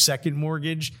can put your second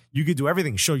mortgage. You could do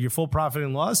everything, show your full profit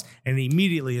and loss. And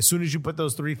immediately, as soon as you put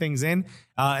those three things in,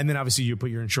 and then obviously you put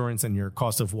your insurance and your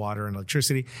cost of water and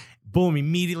electricity, boom,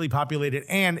 immediately populated.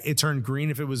 And it turned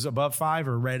green if it was above 5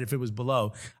 or red if it was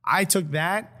below. I took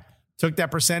that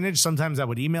percentage. Sometimes I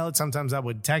would email it. Sometimes I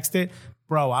would text it.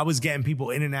 Bro, I was getting people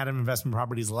in and out of investment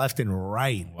properties left and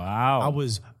right. Wow.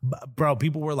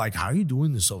 People were like, how are you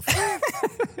doing this so fast?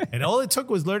 And all it took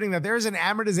was learning that there's an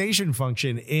amortization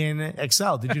function in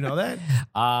Excel. Did you know that?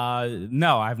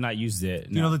 No, I have not used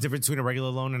it. No. You know the difference between a regular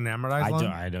loan and an amortized loan?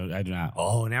 I do not.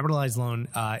 Oh, an amortized loan,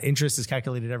 interest is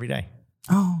calculated every day.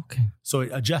 Oh, okay. So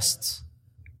it adjusts.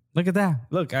 Look at that.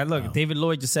 Look. David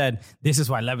Lloyd just said, this is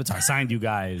why Levitar signed you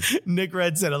guys. Nick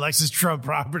Red said, Alexis Trump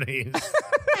Properties.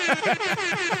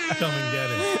 Come and get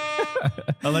it.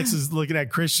 Alexis looking at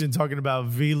Christian talking about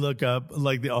VLOOKUP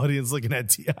like the audience looking at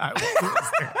T.I.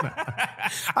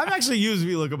 I've actually used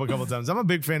VLOOKUP a couple times. I'm a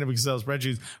big fan of Excel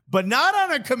spreadsheets, but not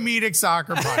on a comedic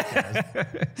soccer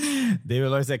podcast. David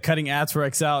Lloyd said, cutting ads for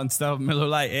Excel and stuff, Miller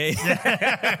Lite,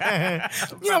 eh?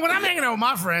 When I'm hanging out with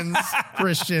my friends,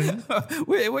 Christian.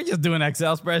 We're just doing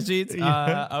Excel spreadsheets.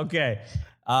 Okay.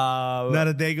 Not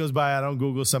a day goes by I don't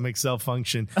Google some Excel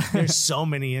function. There's so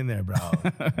many in there, bro.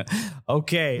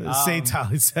 Okay. Say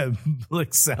Tally said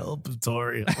Excel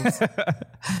tutorials.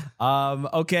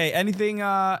 Okay. Anything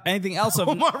else?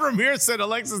 Omar Ramirez said,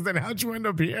 Alexis, then how'd you end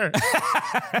up here?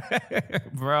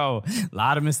 Bro, a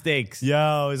lot of mistakes.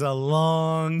 Yo, it's a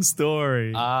long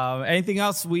story. Anything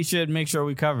else we should make sure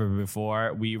we cover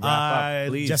before we wrap up,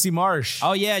 please? Jesse Marsh.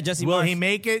 Oh, yeah, Jesse Marsh. Will he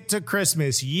make it to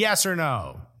Christmas? Yes or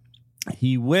no?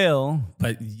 He will,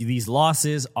 but these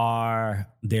losses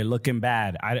they're looking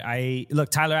bad. Look,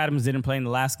 Tyler Adams didn't play in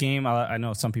the last game. I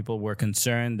know some people were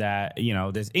concerned that,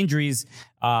 there's injuries,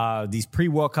 these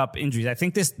pre-World Cup injuries. I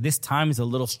think this time is a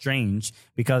little strange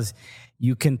because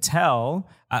you can tell,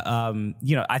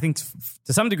 I think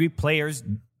to some degree players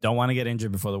don't want to get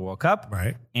injured before the World Cup.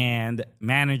 Right. And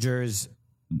managers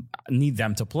need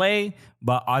them to play,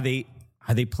 but are they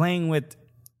playing with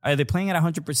Are they playing at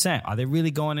 100%? Are they really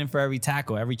going in for every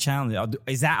tackle, every challenge?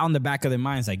 Is that on the back of their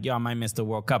minds? Like, yo, I might miss the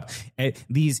World Cup.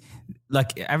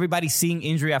 Everybody's seeing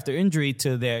injury after injury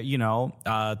to their,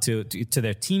 to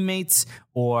their teammates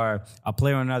or a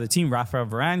player on another team. Rafael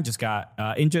Varane just got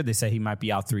injured. They say he might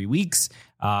be out 3 weeks,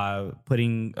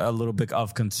 putting a little bit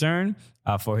of concern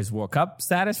for his World Cup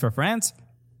status for France.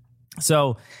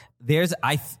 So this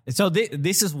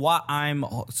is what I'm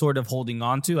sort of holding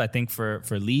on to. I think for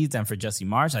Leeds and for Jesse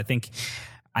Marsch, I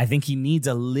think he needs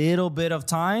a little bit of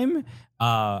time.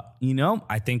 I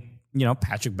think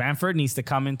Patrick Bamford needs to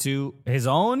come into his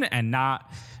own and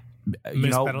not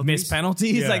miss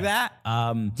penalties like that.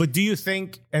 But do you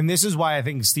think? And this is why I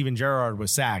think Steven Gerrard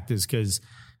was sacked, is because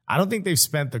I don't think they've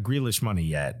spent the Grealish money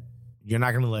yet. You're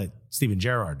not going to let Steven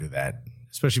Gerrard do that,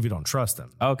 especially if you don't trust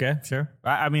him. Okay, sure.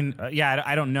 I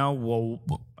don't know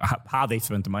how they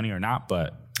spent the money or not,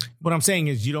 but what I'm saying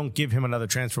is you don't give him another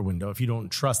transfer window if you don't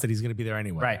trust that he's going to be there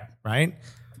anyway. Right?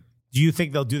 Do you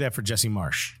think they'll do that for Jesse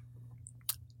Marsch?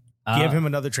 Give him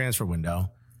another transfer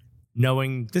window,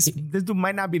 knowing this dude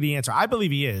might not be the answer. I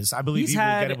believe he is. I believe he will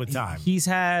get it with time. He's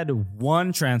had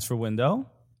one transfer window.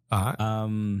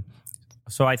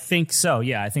 So I think so.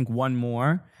 Yeah, I think one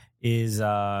more is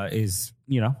I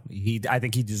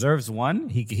think he deserves one.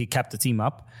 He kept the team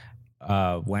up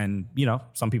when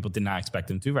some people did not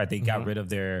expect him to. Right, they got rid of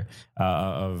their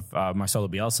Marcelo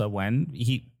Bielsa when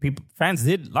fans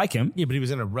did like him. Yeah, but he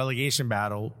was in a relegation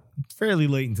battle fairly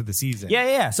late into the season.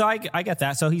 Yeah. So I get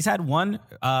that. So he's had one.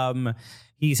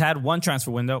 He's had one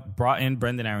transfer window. Brought in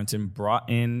Brendan Aronson. Brought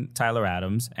in Tyler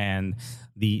Adams and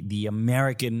the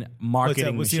American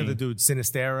marketing what's machine. The other dude?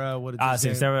 Sinistera? What did you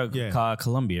say? Sinistera,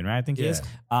 Colombian, right? I think he is.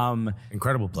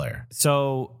 Incredible player.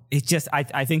 So it's just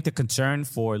I think the concern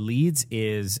for Leeds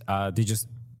is they're just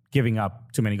giving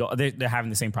up too many goals. They're having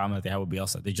the same problem that they have with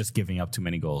Bielsa. They're just giving up too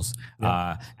many goals,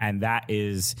 and that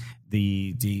is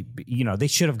they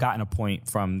should have gotten a point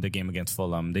from the game against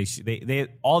Fulham. They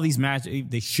all these matches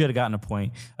they should have gotten a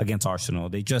point against Arsenal.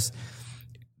 They're just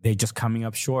coming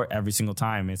up short every single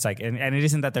time. It's like, and it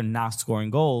isn't that they're not scoring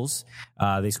goals.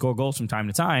 They score goals from time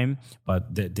to time,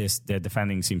 but their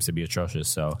defending seems to be atrocious.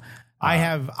 So I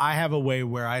have a way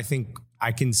where I think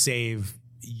I can save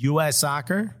U.S.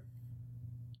 soccer.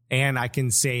 And I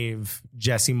can save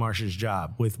Jesse Marsch's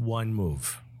job with one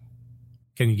move.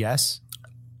 Can you guess?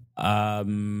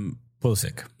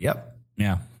 Pulisic. Yep.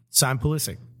 Yeah. Sign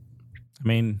Pulisic. I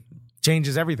mean,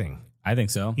 changes everything. I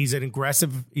think so. He's an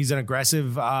aggressive,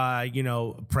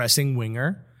 pressing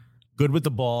winger. Good with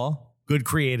the ball. Good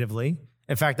creatively.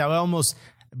 In fact, I would almost,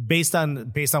 based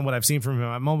on what I've seen from him,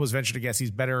 I'm almost ventured to guess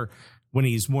he's better when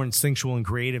he's more instinctual and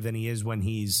creative than he is when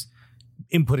he's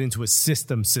input into a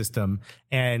system.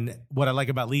 And what I like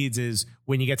about Leeds is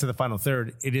when you get to the final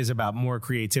third, it is about more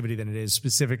creativity than it is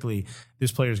specifically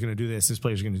this player's going to do this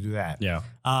player's going to do that. Yeah.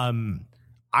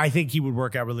 I think he would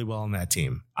work out really well on that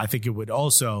team. I think it would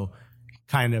also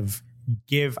kind of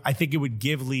give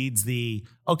Leeds we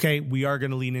are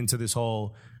going to lean into this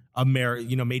whole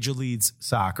Major Leagues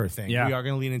soccer thing. Yeah. We are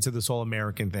going to lean into this whole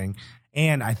American thing.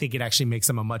 And I think it actually makes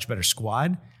them a much better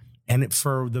squad. And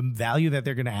for the value that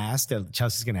they're going to ask, that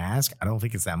Chelsea's going to ask, I don't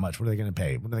think it's that much. What are they going to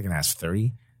pay? What are they going to ask?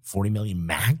 30, 40 million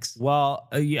max? Well,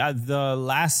 the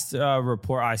last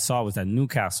report I saw was that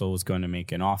Newcastle was going to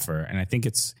make an offer. And I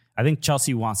think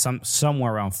Chelsea wants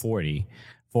somewhere around 40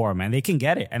 for him, and they can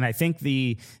get it. And I think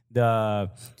the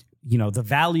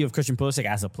value of Christian Pulisic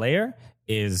as a player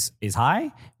is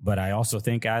high, but I also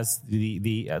think as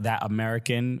that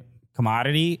American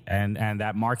commodity and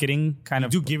that marketing kind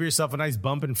of do give yourself a nice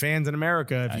bump in fans in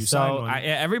America if you sign one.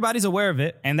 Everybody's aware of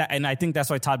it, and I think that's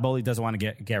why Todd Bowley doesn't want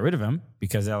to get rid of him,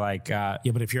 because they're like, but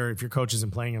if your coach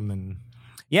isn't playing him, then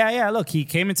look, he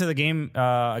came into the game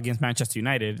against Manchester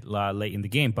United late in the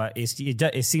game, but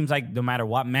it seems like no matter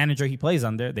what manager he plays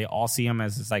under, they all see him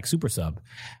as this like super sub,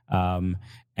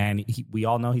 and we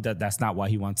all know that's not what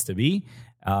he wants to be.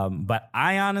 But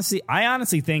I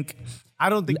honestly think.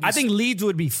 I think Leeds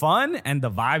would be fun and the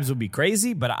vibes would be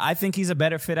crazy, but I think he's a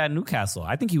better fit at Newcastle.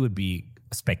 I think he would be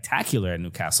spectacular at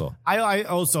Newcastle. I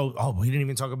also, we didn't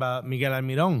even talk about Miguel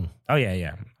Almiron. Oh,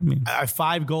 yeah. I mean,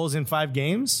 5 goals in 5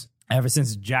 games? Ever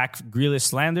since Jack Grealish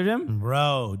slandered him?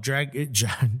 Bro, Jack Grealish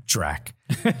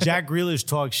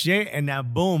talks shit, and now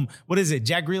boom. What is it?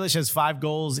 Jack Grealish has 5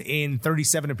 goals in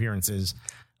 37 appearances.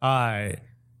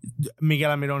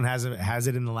 Miguel Almiron has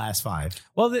it in the last 5.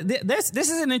 Well, this is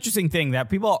an interesting thing that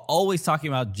people are always talking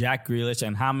about Jack Grealish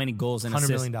and how many goals and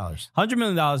assists. $100 million. $100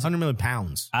 million. £100 million.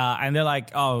 And they're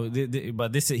like,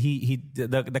 but this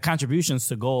the contributions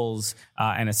to goals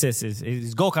and assists,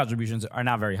 his goal contributions are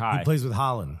not very high. He plays with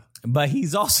Holland. but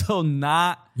he's also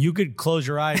not. You could close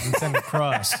your eyes and send a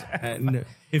cross. And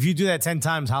if you do that 10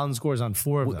 times, Haaland scores on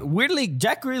 4 of them. Weirdly,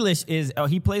 Jack Grealish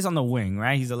he plays on the wing,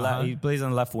 right? He's he plays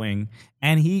on the left wing,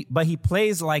 and he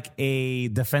plays like a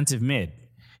defensive mid.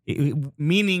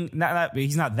 Meaning,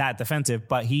 he's not that defensive,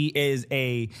 but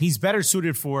he's better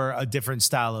suited for a different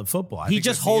style of football. He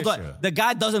just holds on. The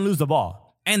guy doesn't lose the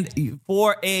ball. And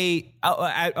for a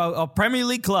Premier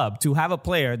League club to have a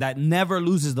player that never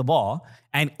loses the ball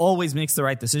and always makes the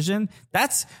right decision,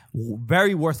 that's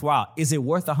very worthwhile. Is it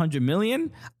worth $100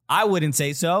 million? I wouldn't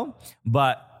say so,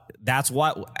 but that's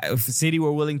what City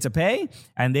were willing to pay,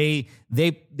 and they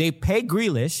pay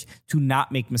Grealish to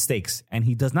not make mistakes, and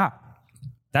he does not.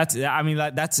 That's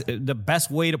the best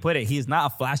way to put it. He is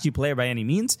not a flashy player by any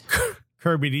means.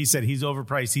 Kirby D said he's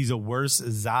overpriced. He's a worse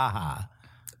Zaha.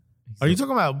 Are you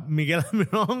talking about Miguel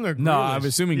Almiron or Grealish? No, I'm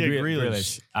assuming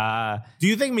Grealish. Do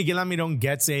you think Miguel Almiron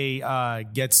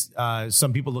gets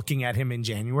some people looking at him in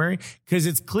January? Because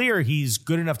it's clear he's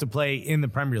good enough to play in the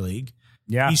Premier League.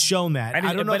 Yeah, he's shown that.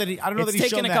 I don't know that he's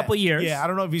taken a couple years. Yeah, I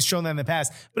don't know if he's shown that in the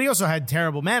past. But he also had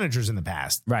terrible managers in the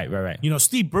past. Right. You know,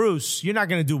 Steve Bruce. You're not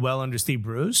going to do well under Steve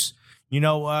Bruce. You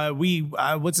know,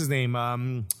 what's his name?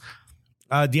 DeAndre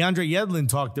Yedlin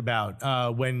talked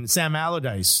about when Sam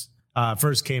Allardyce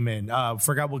first came in.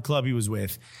 Forgot what club he was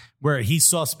with, where he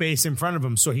saw space in front of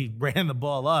him, so he ran the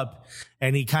ball up,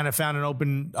 and he kind of found an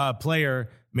open player,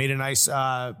 made a nice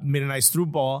through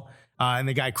ball. And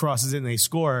the guy crosses it and they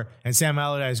score. And Sam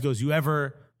Allardyce goes, you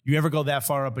ever go that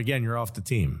far up again, you're off the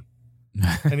team.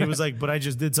 And he was like, but I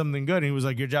just did something good. And he was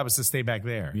like, your job is to stay back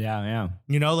there. Yeah.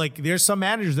 You know, like there's some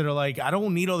managers that are like, I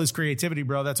don't need all this creativity,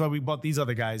 bro. That's why we bought these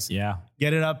other guys. Yeah.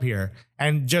 Get it up here.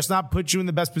 And just not put you in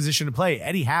the best position to play.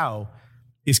 Eddie Howe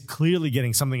is clearly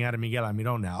getting something out of Miguel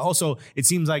Almiron now. Also, it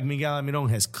seems like Miguel Almiron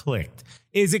has clicked.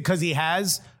 Is it because he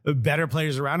has better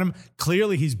players around him?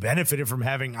 Clearly, he's benefited from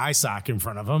having Isaac in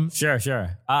front of him. Sure.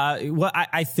 Well,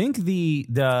 I think the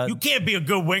you can't be a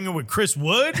good winger with Chris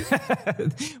Wood.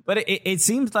 But it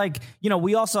seems like, you know,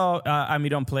 we all saw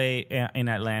Almiron play in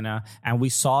Atlanta, and we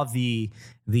saw the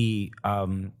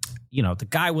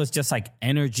guy was just like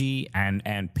energy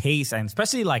and pace, and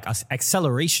especially like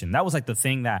acceleration. That was like the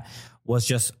thing that was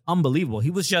just unbelievable. He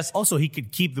was just... Also, he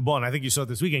could keep the ball, and I think you saw it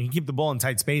this weekend. He could keep the ball in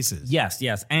tight spaces. Yes.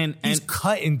 And he's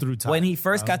cutting through time. When he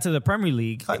first got to the Premier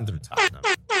League... Cutting through time.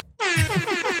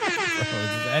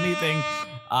 Anything...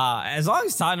 as long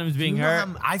as Tottenham's being hurt...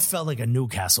 I felt like a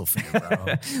Newcastle fan, bro.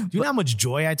 Do you know how much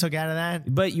joy I took out of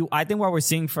that? But I think what we're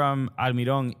seeing from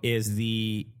Almiron is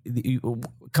the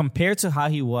compared to how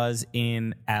he was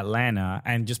in Atlanta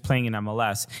and just playing in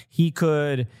MLS, he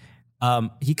could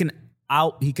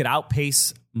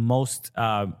outpace most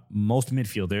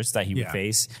midfielders that he would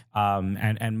face,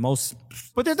 and most.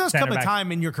 But there does come a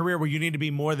time in your career where you need to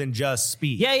be more than just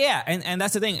speed. Yeah, and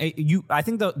that's the thing. I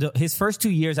think his first 2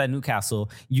 years at Newcastle,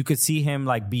 you could see him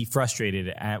like be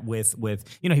frustrated with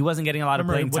he wasn't getting a lot of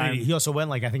playing time. He also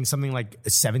went I think something like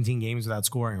 17 games without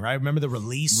scoring. Right? Remember the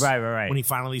release? Right. When he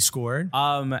finally scored.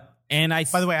 And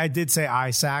by the way, I did say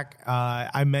Isaac.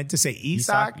 I meant to say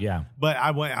Isak. Yeah. But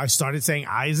I started saying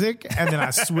Isaac, and then I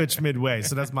switched midway.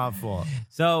 So that's my fault.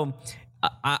 So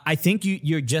I think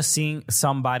you're just seeing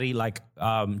somebody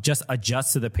just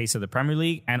adjust to the pace of the Premier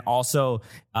League, and also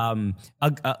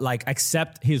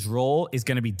accept his role is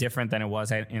going to be different than it was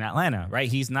in Atlanta.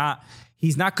 Right? He's not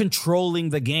controlling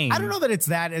the game. I don't know that it's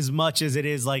that as much as it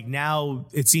is like now.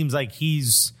 It seems like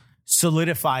he's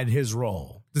solidified his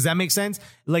role. Does that make sense?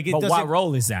 But what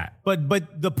role is that? But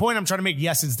the point I'm trying to make,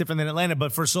 yes, it's different than Atlanta,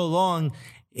 but for so long,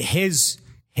 his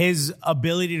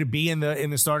ability to be in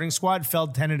the starting squad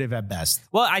felt tentative at best.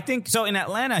 Well, I think so. In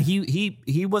Atlanta,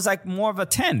 he was like more of a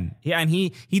 10, and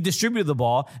he distributed the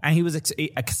ball, and he was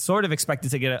sort of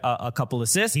expected to get a couple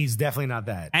assists. He's definitely not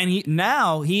that. And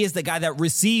he is the guy that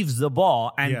receives the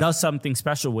ball and does something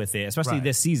special with it, especially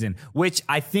this season, which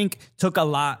I think took a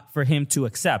lot for him to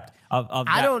accept.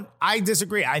 I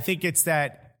disagree. I think it's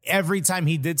that every time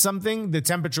he did something, the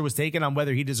temperature was taken on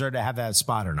whether he deserved to have that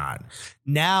spot or not.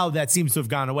 Now that seems to have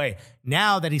gone away.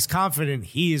 Now that he's confident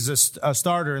he is a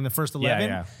starter in the first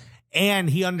 11, and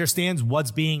he understands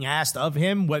what's being asked of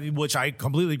him, which I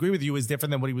completely agree with you is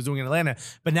different than what he was doing in Atlanta.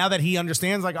 But now that he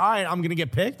understands, all right, I'm going to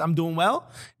get picked, I'm doing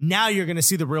well. Now you're going to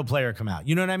see the real player come out.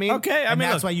 You know what I mean? Okay,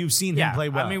 that's why you've seen him play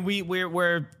well. I mean,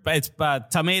 it's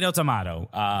tomato.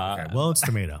 Okay, well, it's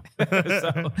tomato.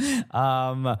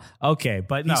 Okay,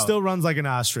 but no. He still runs like an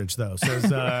ostrich, though. Says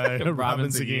Robin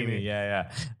Sagini. Yeah.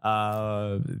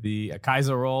 The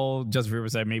Kaiser roll, just for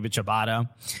said maybe ciabatta.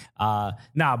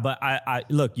 But I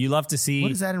look. You love to see.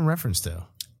 What is that in reference to?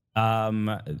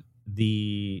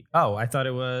 I thought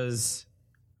it was.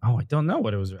 Oh, I don't know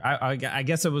what it was. I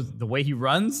guess it was the way he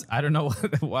runs. I don't know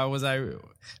why was I.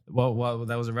 What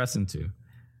that was a reference to.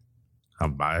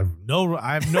 I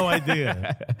have no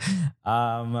idea.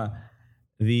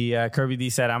 The Kirby D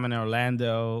said, I'm an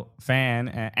Orlando fan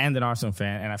and an Arsenal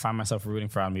fan, and I find myself rooting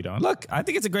for Almiron. Look, I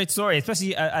think it's a great story,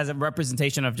 especially as a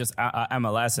representation of just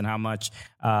MLS and how much,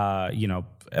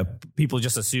 people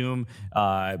just assume,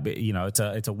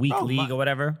 it's a weak league or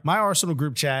whatever. My Arsenal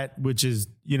group chat, which is,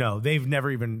 they've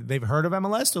heard of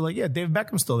MLS. They're like, yeah, David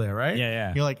Beckham's still there, right?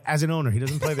 Yeah. You're like, as an owner, he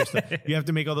doesn't play their stuff. You have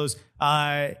to make all those.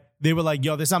 They were like,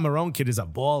 yo, this Almiron kid is a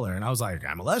baller. And I was like,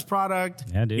 MLS product.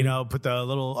 Yeah, dude. Put the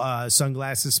little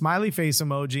sunglasses, smiley face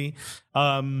emoji.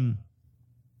 I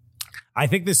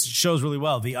think this shows really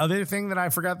well. The other thing that I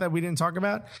forgot that we didn't talk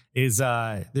about is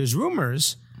there's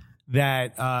rumors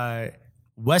that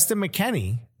Weston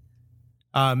McKennie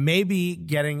may be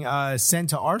getting sent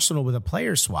to Arsenal with a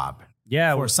player swap.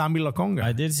 Yeah, for Sambi Lokonga.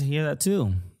 I did hear that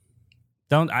too.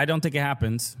 I don't think it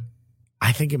happens.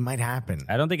 I think it might happen.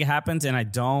 I don't think it happens, and I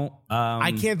don't.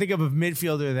 I can't think of a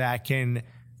midfielder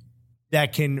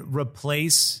that can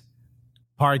replace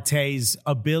Partey's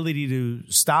ability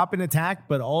to stop an attack,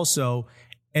 but also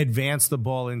advance the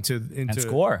ball into and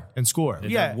score. It's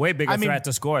a way bigger threat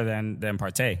to score than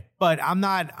Partey. But I'm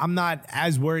not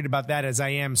as worried about that as I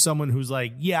am someone who's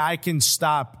like, yeah, I can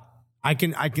stop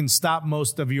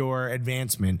most of your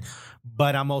advancement,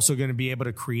 but I'm also going to be able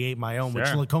to create my own, which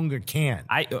Lokonga can't.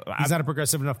 He's not a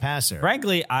progressive enough passer.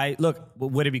 Frankly,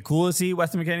 would it be cool to see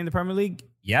Weston McKennie in the Premier League?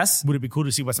 Yes. Would it be cool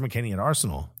to see Weston McKennie at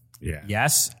Arsenal? Yeah.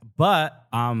 Yes, but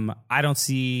I don't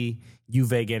see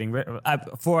Juve getting rid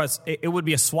of for us. It would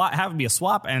be a swap. Have to be a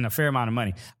swap and a fair amount of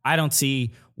money. I don't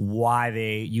see why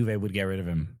Juve would get rid of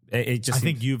him. I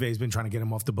think Juve's been trying to get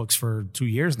him off the books for 2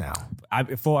 years now.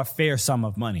 For a fair sum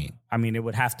of money. I mean, it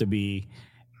would have to be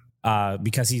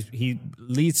because he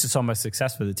leads to so much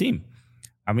success for the team.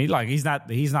 I mean, like he's not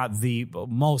the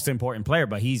most important player,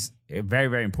 but he's very,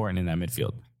 very important in that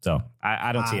midfield. So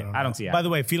I don't see it. I don't see it. By the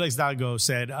way, Felix Dalgo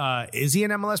said, is he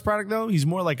an MLS product though? He's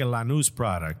more like a Lanús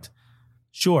product.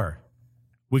 Sure.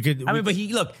 But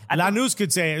Lanús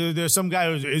could say there's some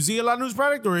guy is he a Lanús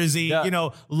product or is he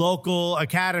local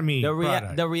academy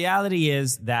product? The reality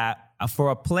is that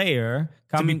for a player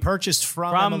to be purchased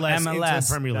from MLS into the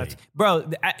Premier League.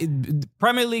 Bro,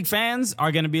 Premier League fans are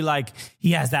going to be like,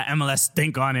 he has that MLS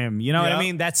stink on him. You know what I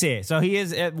mean? That's it. So he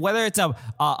is, whether it's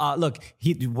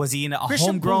was he in a homegrown?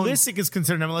 Christian Pulisic is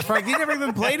considered an MLS product. He never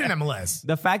even played in MLS.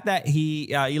 The fact that he's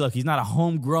not a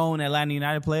homegrown Atlanta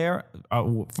United player,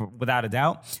 without a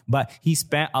doubt, but he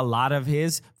spent a lot of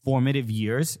his formative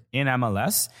years in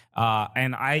MLS.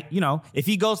 And if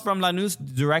he goes from Lanús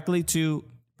directly to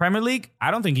Premier League,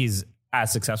 I don't think he's as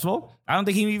successful. I don't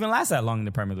think he even lasts that long in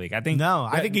the Premier League. I think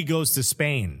he goes to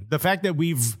Spain. The fact that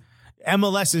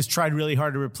MLS has tried really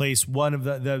hard to replace one of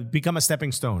the become a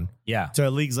stepping stone to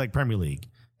leagues like Premier League.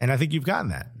 And I think you've gotten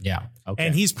that. Yeah. Okay.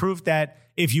 And he's proof that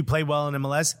if you play well in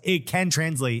MLS, it can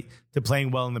translate to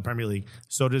playing well in the Premier League.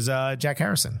 So does Jack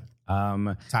Harrison.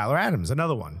 Tyler Adams,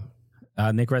 another one.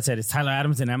 Nick Red said, is Tyler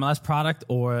Adams an MLS product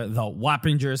or the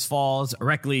Wappingers Falls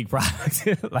Rec League product?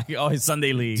 His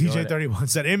Sunday League. DJ31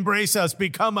 said, embrace us,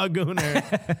 become a Gooner.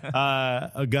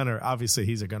 A Gunner. Obviously,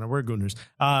 he's a Gunner. We're Gooners.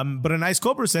 But a nice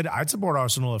Cobra said, I'd support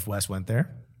Arsenal if West went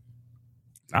there.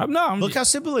 Look how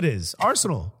simple it is.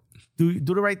 Arsenal. Do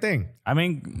the right thing. I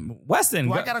mean,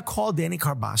 Weston. I got to call Danny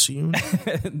Carbassian?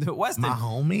 Weston. My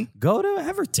homie? Go to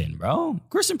Everton, bro.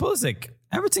 Christian Pulisic.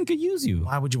 Everton could use you.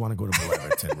 Why would you want to go to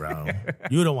Bleverton, bro?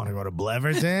 You don't want to go to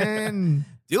Bleverton.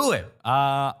 Do it.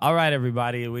 All right,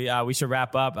 everybody. We should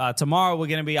wrap up. Tomorrow, we're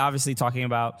going to be obviously talking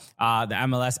about the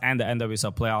MLS and the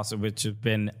NWSL playoffs, which have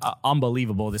been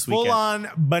unbelievable this weekend. Full on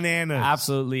bananas.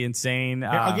 Absolutely insane. Here,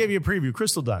 I'll give you a preview.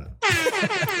 Crystal done.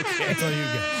 That's all you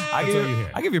get.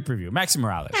 I'll give you a preview. Maxi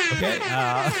Morales. Okay.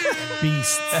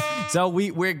 Beast. So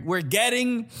we're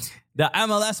getting the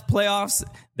MLS playoffs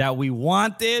that we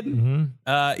wanted.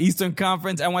 Mm-hmm. Eastern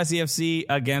Conference, NYCFC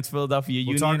against Philadelphia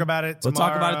Union. We'll talk about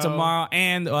it tomorrow.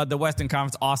 And the Western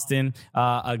Conference, Austin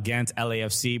against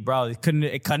LAFC. Bro, it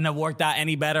couldn't have worked out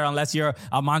any better unless you're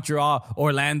a Montreal,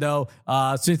 Orlando,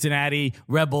 Cincinnati,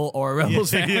 Rebel, or a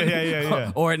Rebels fan.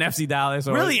 Yeah. Or an FC Dallas.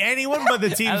 Or really anyone but the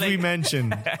teams we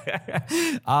mentioned.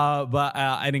 But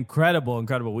an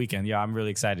incredible weekend. Yeah, I'm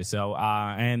really excited. So,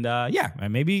 and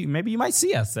maybe you might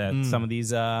see us at some of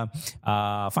these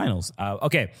finals.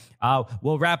 Okay,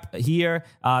 we'll wrap here.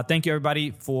 Thank you,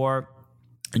 everybody, for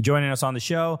joining us on the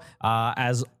show.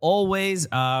 As always,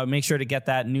 make sure to get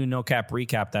that new No Cap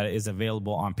recap that is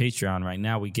available on Patreon right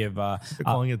now. We give They're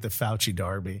calling it the Fauci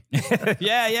Derby.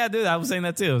 yeah, dude, I was saying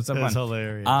that too. That's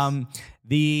hilarious.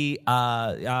 We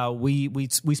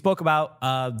spoke about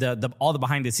all the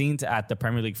behind the scenes at the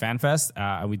Premier League Fan Fest.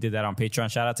 We did that on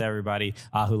Patreon. Shout out to everybody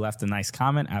who left a nice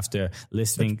comment after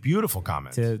listening. Beautiful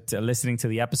comment to listening to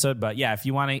the episode. But yeah, if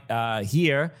you want to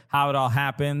hear how it all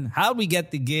happened, how we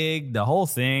get the gig, the whole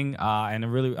thing, and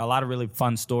a lot of really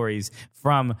fun stories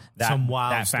from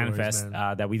that Fan Fest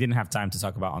that we didn't have time to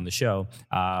talk about on the show.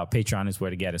 Patreon is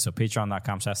where to get it. So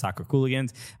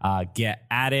patreon.com/soccercooligans. Get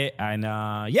at it. And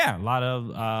a lot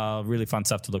of really fun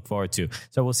stuff to look forward to.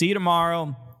 So we'll see you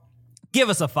tomorrow. Give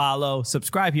us a follow.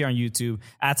 Subscribe here on YouTube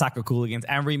at Soccer Cooligans.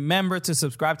 And remember to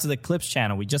subscribe to the Clips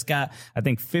channel. We just got, I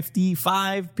think,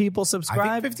 55 people subscribed.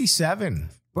 I think 57.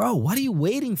 Bro, what are you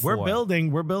waiting for? We're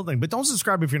building. But don't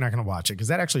subscribe if you're not going to watch it, because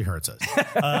that actually hurts us.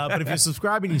 But if you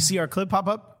subscribe and you see our clip pop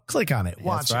up, click on it.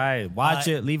 Watch That's right. Watch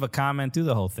it. Leave a comment. Do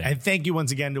the whole thing. And thank you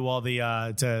once again to all the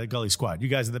to Gully Squad. You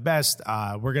guys are the best.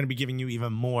 We're going to be giving you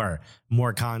even more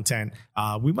content.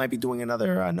 We might be doing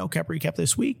another No Cap recap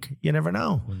this week. You never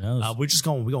know. Who knows? We're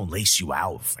going to lace you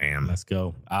out, fam. Let's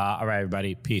go. All right,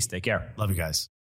 everybody. Peace. Take care. Love you guys.